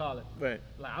would go to college. Right.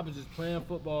 Like I was just playing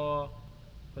football,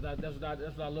 because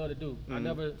that's what I love to do. I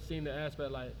never seen the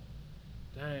aspect like,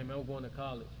 dang man, I'm going to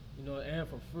college. You know, and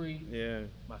for free. Yeah.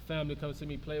 My family comes to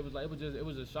me play. It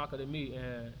was a shocker to me.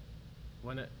 And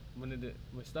when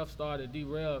stuff started to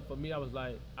derail for me, I was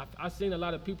like, I seen a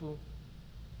lot of people.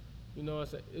 You know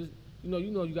what I'm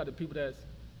saying? You got the people that's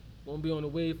gonna be on the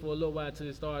wave for a little while till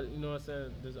it start. You know what I'm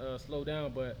saying? Just slow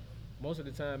down. But most of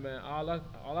the time, man, all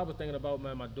I was thinking about,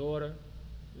 man, my daughter.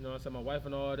 You know what I'm saying? My wife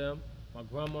and all of them. My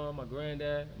grandma, my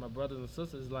granddad, my brothers and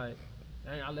sisters. Like,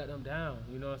 dang, I let them down.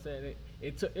 You know what I'm saying?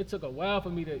 It took a while for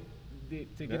me to get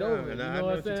over it. You know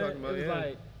what I'm saying? About, it was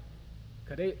like,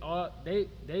 cause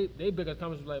they bigger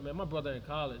comments was like, man, my brother in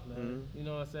college, man. You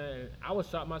know what I'm saying? I was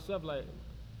shocked myself, like,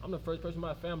 I'm the first person in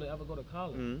my family to ever go to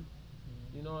college.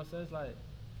 You know what I'm saying? It's like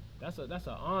that's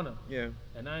an honor. Yeah.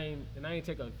 And I ain't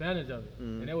take advantage of it.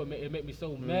 And it make me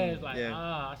so mad. It's like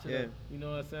I should have. You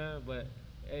know what I'm saying? But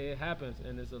hey, it happens,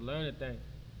 and it's a learning thing.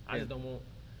 I just don't want.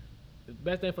 The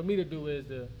best thing for me to do is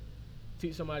to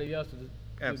teach somebody else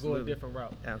to go a different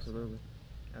route. Absolutely.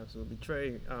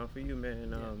 Trey, for you,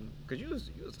 man, because you was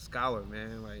a scholar,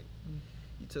 man. Like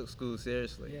you took school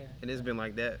seriously, and it's been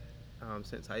like that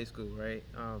since high school, right?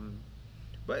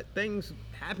 But things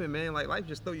happen, man. Like life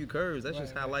just throw you curves. That's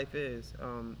just how life is.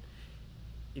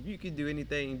 If you could do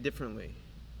anything differently,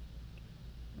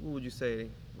 what would you say?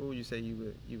 What would you say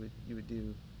you would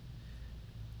do?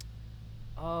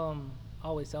 I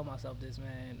always tell myself this,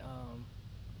 man.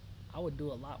 I would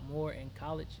do a lot more in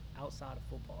college outside of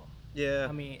football. Yeah.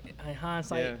 I mean, in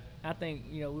hindsight, Yeah. I think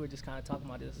we were just kind of talking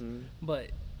about this, Mhm. but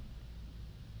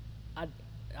I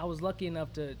I was lucky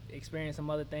enough to experience some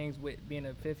other things with being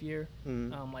a fifth year,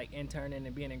 Mhm. like interning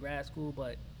and being in grad school.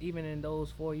 But even in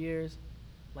those 4 years,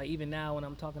 like even now when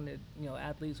I'm talking to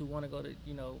athletes who want to go to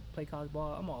play college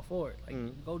ball, I'm all for it.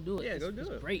 Like go do it. Yeah, it's, go do it's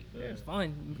it. great. Yeah. It's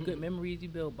fun. Good memories. You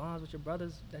build bonds with your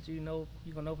brothers that you're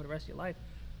gonna know for the rest of your life.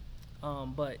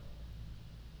 But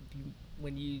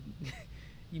when you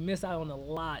you miss out on a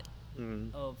lot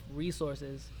of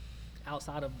resources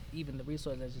outside of even the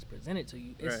resources that's just presented to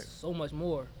you. It's Right. so much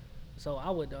more. So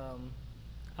I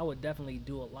would definitely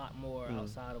do a lot more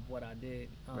outside of what I did.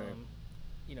 Right.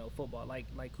 Football.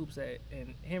 Like Coop said,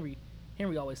 and Henry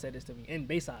always said this to me in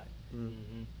Bayside.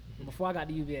 Before I got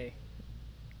to UVA,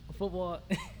 football,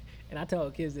 and I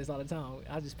tell kids this all the time.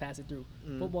 I just pass it through.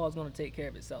 Football is going to take care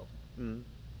of itself.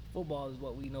 Football is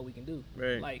what we know we can do.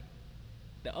 Right. Like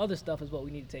the other stuff is what we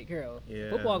need to take care of.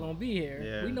 Yeah. Football gonna be here.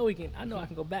 Yeah. We know we can. I know I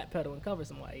can go backpedal and cover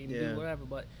somebody and Yeah. do whatever.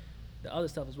 But the other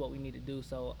stuff is what we need to do.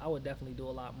 So I would definitely do a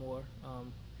lot more.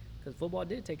 Because football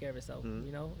did take care of itself.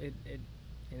 It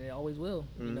and it always will.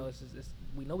 It's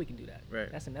we know we can do that.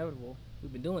 Right. That's inevitable.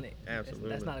 We've been doing it. Absolutely.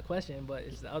 That's not a question, but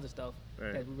it's the other stuff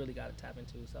Right. that we really got to tap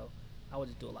into. So I would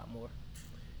just do a lot more.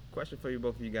 Question for you,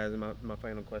 both of you guys, and my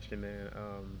final question, man.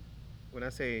 When I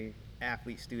say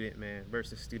athlete student, man,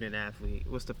 versus student athlete,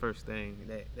 what's the first thing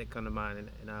that come to mind?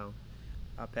 And I'll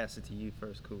pass it to you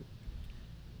first, Coop.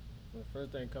 The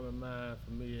first thing coming to mind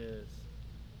for me is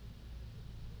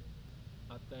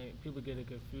I think people get it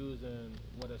confused in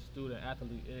what a student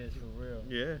athlete is for real.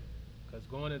 Yeah. Because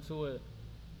going into it,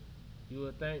 you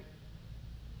would think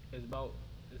it's about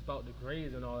the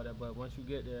grades and all that, but once you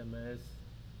get there, man, it's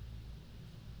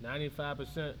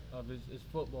 95% of it's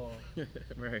football.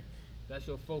 Right. That's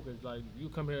your focus. Like you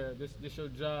come here, this your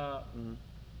job.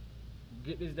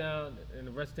 Get this down, and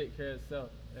the rest take care of itself.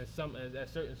 At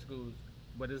certain schools,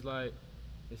 but it's like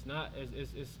it's not.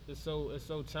 It's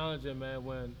so challenging, man.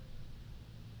 When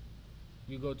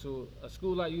you go to a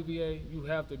school like UVA, you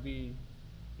have to be,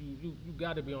 you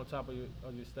got to be on top of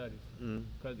your studies.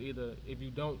 Because either if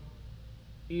you don't,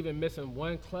 even missing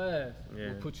one class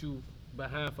will put you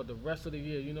behind for the rest of the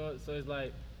year. So it's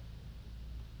like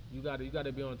you got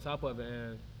to be on top of it.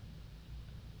 And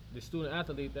the student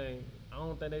athlete thing, I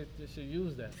don't think they should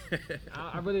use that.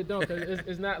 I really don't, because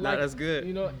it's not like that's good.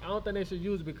 I don't think they should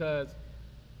use it because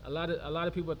a lot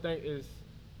of people think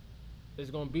it's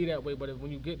gonna be that way, but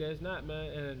when you get there, it's not, man.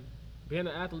 And being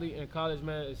an athlete in college,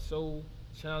 man, is so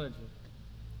challenging.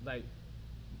 Like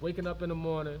waking up in the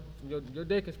morning, your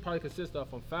day can probably consist of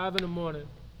from 5 in the morning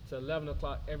to 11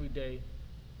 o'clock every day,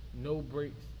 no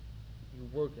breaks. You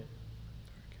working.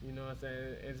 You know what I'm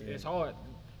saying? It's hard.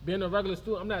 Being a regular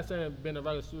student, I'm not saying being a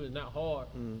regular student is not hard,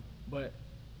 but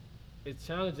it's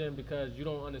challenging because you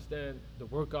don't understand the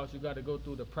workouts you got to go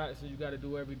through, the practices you got to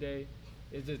do every day.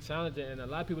 It's just challenging, and a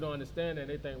lot of people don't understand that.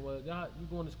 They think, well, y'all, you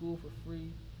going to school for free.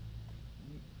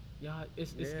 Y'all,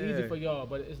 it's easy for y'all,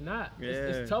 but it's not.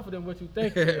 It's tougher than what you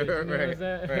think it is. You know what I'm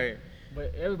saying? Right.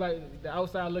 But everybody, the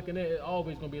outside looking in, it's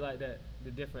always gonna be like that,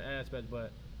 the different aspects.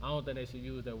 But I don't think they should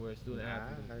use that word student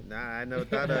athlete. Nah, I never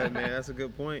thought of it, man. That's a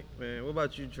good point, man. What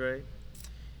about you, Trey?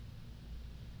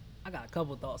 I got a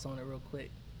couple thoughts on it real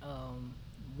quick.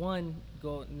 One,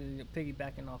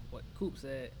 piggybacking off what Coop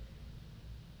said.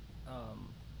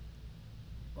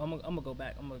 I'm gonna go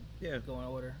back. I'm gonna go in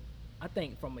order. I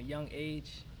think from a young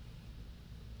age,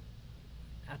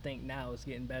 I think now it's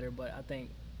getting better, but I think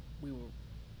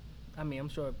I'm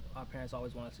sure our parents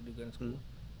always wanted us to do good in school,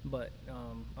 but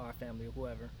our family or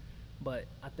whoever. But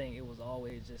I think it was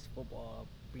always just football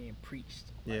being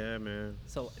preached. Yeah, man.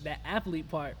 So that athlete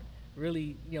part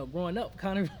really, growing up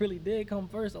kind of really did come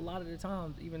first a lot of the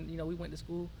times. Even, we went to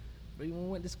school, but even when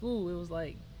we went to school, it was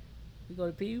like, we go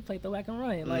to PE, we play throwback and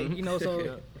run. Like,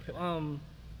 so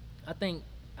I think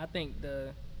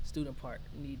the student part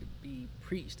need to be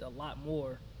preached a lot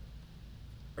more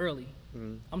early.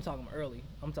 I'm talking early.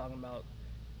 I'm talking about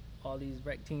all these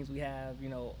rec teams we have,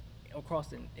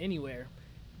 across anywhere.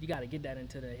 You got to get that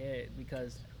into their head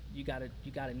because you got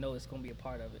to know it's going to be a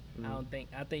part of it. I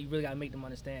think you really got to make them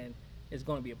understand it's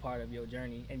going to be a part of your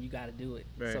journey and you got to do it.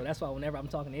 Right. So that's why whenever I'm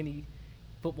talking to any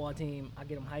football team, I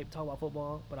get them hyped, talk about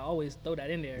football, but I always throw that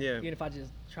in there, even if I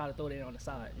just try to throw it in on the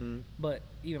side. But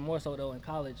even more so though in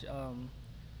college,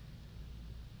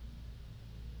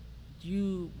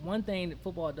 one thing that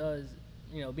football does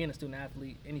being a student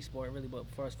athlete, any sport really, but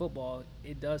for us football,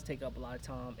 it does take up a lot of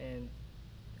time, and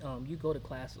you go to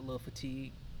class a little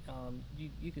fatigued.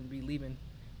 You can be leaving.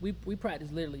 We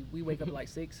practice literally. We wake up at like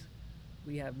 6.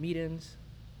 We have meetings,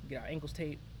 get our ankles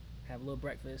taped, have a little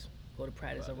breakfast, go to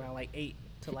practice around like 8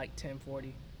 to like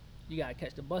 10:40. You gotta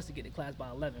catch the bus to get to class by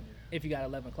 11 if you got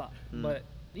 11 o'clock. But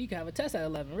you can have a test at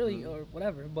 11 really or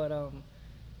whatever. But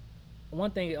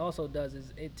one thing it also does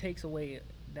is it takes away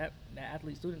that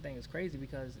athlete student thing is crazy,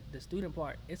 because the student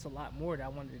part, it's a lot more that I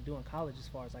wanted to do in college as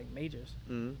far as like majors.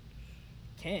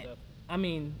 Can't. I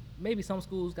mean, maybe some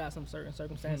schools got some certain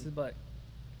circumstances, but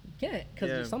you can't,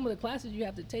 because some of the classes you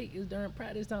have to take is during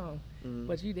practice time,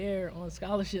 but you there on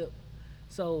scholarship,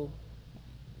 so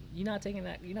you're not taking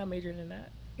that, you're not majoring in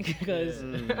that because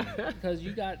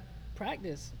you got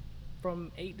practice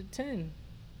from 8 to 10,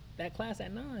 that class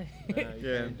at 9.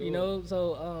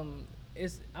 So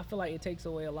it's, I feel like it takes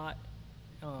away a lot,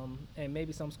 and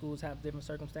maybe some schools have different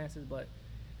circumstances, but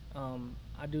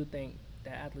I do think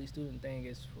that athlete student thing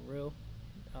is for real,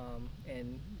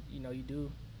 and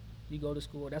you go to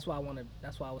school. That's why I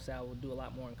would say I would do a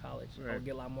lot more in college. I would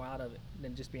get a lot more out of it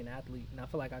than just being an athlete, and I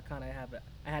feel like I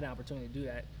had an opportunity to do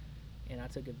that, and I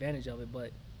took advantage of it.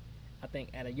 But I think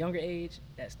at a younger age,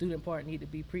 that student part need to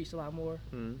be preached a lot more.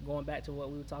 Going back to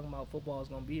what we were talking about, football is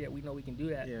going to be that. We know we can do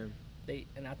that.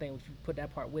 And I think if you put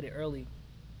that part with it early,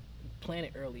 plan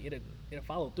it early, it'll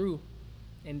follow through.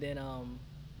 And then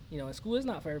and school is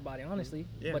not for everybody, honestly.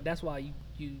 But that's why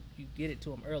you get it to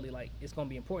them early. Like, it's going to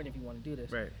be important if you want to do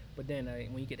this. But then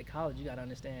when you get to college, you got to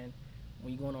understand,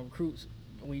 when you're going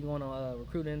on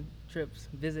recruiting trips,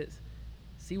 visits,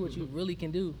 see what you really can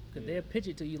do, because they'll pitch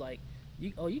it to you like,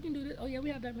 you can do this. Oh yeah,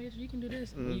 we have that major. You can do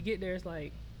this. When you get there, it's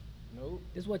like, nope.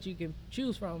 This is what you can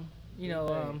choose from.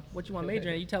 What you want to major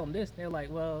in. You tell them this, they're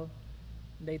like, well,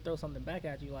 they throw something back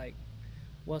at you like,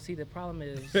 well, see, the problem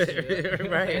is,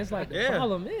 it's like the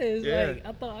problem is, like,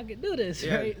 I thought I could do this,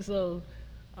 right? So,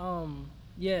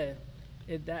 that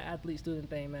athlete student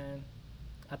thing, man,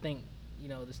 I think,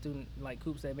 the student, like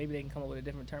Coop said, maybe they can come up with a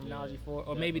different terminology for it,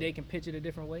 or maybe they can pitch it a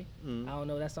different way. I don't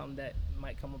know. That's something that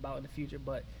might come about in the future,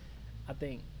 but I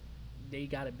think they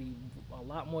got to be a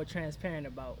lot more transparent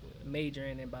about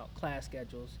majoring and about class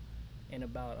schedules and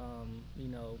about,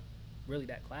 really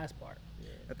that class part.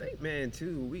 I think, man,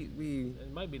 too, we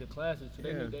it might be the classes. So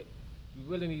you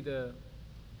really need to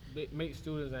make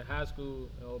students in high school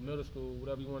or middle school,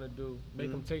 whatever you want to do,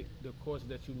 make them take the courses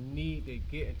that you need to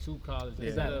get into college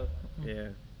instead of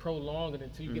prolonging it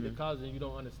until you get to college and you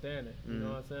don't understand it. You know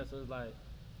what I'm saying? So it's like,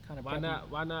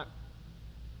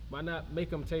 why not make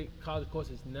them take college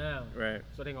courses now? Right.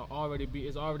 So they gonna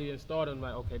it's already installed in,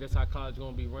 like, okay, that's how college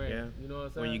gonna be ran. Yeah. You know what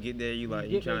I'm saying? When you get there, you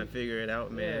trying to figure it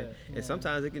out, man. Yeah. And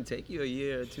sometimes it can take you a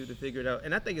year or two to figure it out.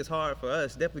 And I think it's hard for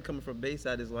us, definitely coming from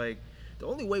Bayside, is like, the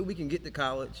only way we can get to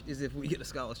college is if we get a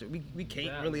scholarship. We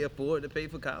can't really afford to pay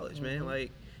for college, man.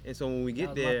 Like, and so when we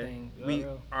get there,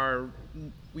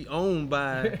 we owned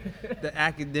by the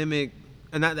academic.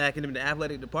 Not the academic, the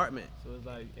athletic department. So it's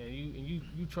like, and you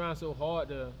trying so hard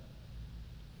to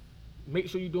make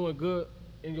sure you're doing good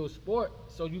in your sport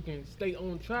so you can stay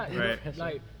on track. Right.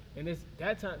 Like, and it's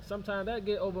that time. Sometimes that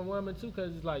get overwhelming too,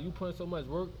 because it's like you putting so much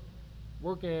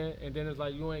work in, and then it's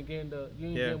like you ain't getting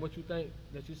what you think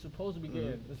that you're supposed to be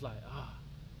getting. It's like,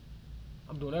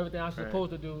 I'm doing everything I'm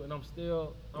supposed to do, and I'm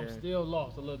still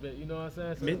lost a little bit. You know what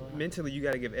I'm saying? So mentally, you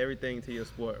got to give everything to your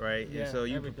sport, right? Yeah, and so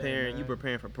you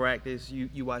preparing for practice.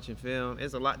 You watching film.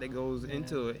 There's a lot that goes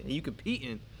into it, and you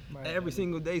competing. Every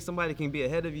single day, somebody can be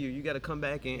ahead of you. You got to come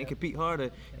back and compete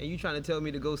harder. And you trying to tell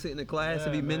me to go sit in the class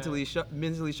and be mentally sharp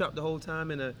the whole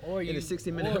time in a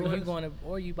 60-minute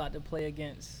or you about to play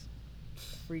against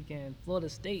freaking Florida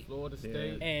State,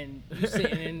 and you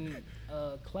sitting in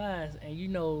class, and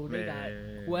they got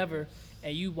whoever,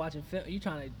 and you watching film.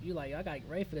 You like, I got to get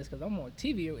ready for this because I'm on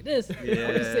TV with this. I'm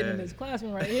just sitting in this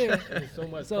classroom right here.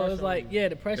 So it's like,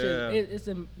 the pressure.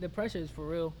 The pressure is for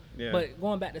real. Yeah. But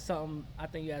going back to something, I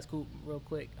think you asked Coop real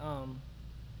quick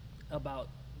about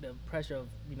the pressure of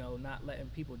not letting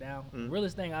people down. The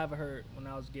realest thing I ever heard when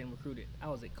I was getting recruited, I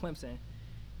was at Clemson.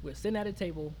 We were sitting at a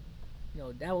table.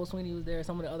 Dabo Sweeney was there,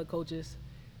 some of the other coaches.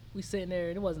 We sitting there,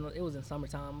 and it was in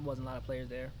summertime. Wasn't a lot of players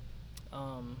there.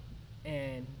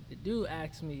 And the dude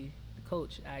the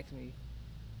coach asked me,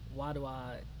 what did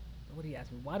he ask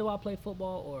me? Why do I play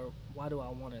football, or why do I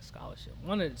want a scholarship?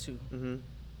 One of the two.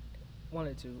 One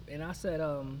of the two. And I said,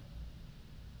 so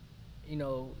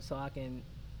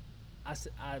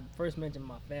I first mentioned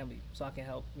my family, so I can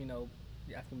help,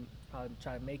 I can probably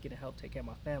try to make it and help take care of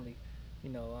my family,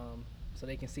 so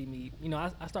they can see me.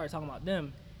 I started talking about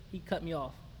them. He cut me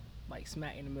off. like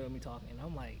smack in the middle of me talking. And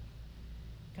I'm like,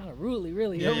 kind of rudely,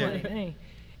 really. Yeah, I'm yeah. like, dang.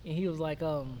 And he was like,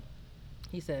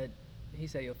 he said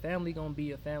your family gonna be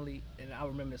your family. And I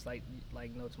remember this like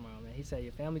no tomorrow, man. He said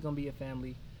your family gonna be your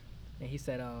family. And he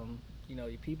said, you know,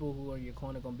 your people who are in your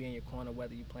corner gonna be in your corner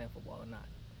whether you playing football or not.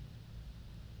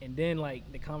 And then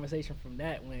like the conversation from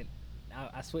that went,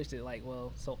 I switched it like,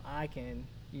 well, so I can,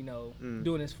 you know,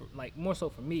 doing this for, like more so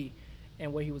for me.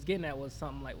 And what he was getting at was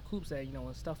something like what Coop said, you know,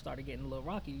 when stuff started getting a little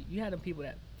rocky, you had them people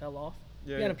that fell off.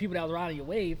 Yeah. You had them people that was riding your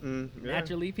wave. Yeah.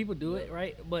 Naturally, people do it,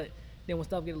 right? But then when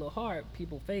stuff get a little hard,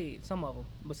 people fade, some of them,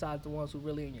 besides the ones who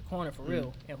really in your corner for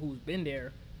real and who's been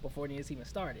there before it's even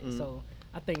started. So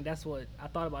I think that's what, I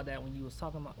thought about that when you was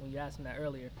talking about, when you asked me that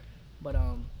earlier. But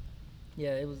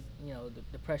yeah, it was, you know,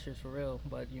 the pressure's for real.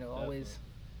 But, you know, always,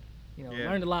 you know,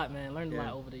 learned a lot, man. Learned a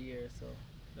lot over the years. So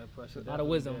That pressure. a lot of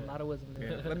wisdom.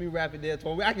 There. Let me wrap it there,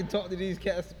 Tony. I can talk to these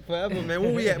cats forever, man.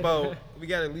 Where we at, Bo? We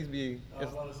got to at least be. I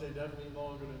was about to say definitely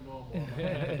longer than normal.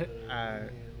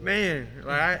 Man,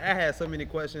 like I had so many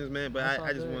questions, man, but That's all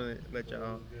I just good. want to let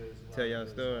y'all tell y'all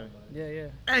story. Yeah.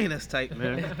 Ain't that's tight,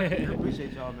 man. I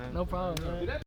appreciate y'all, man. No problem, man.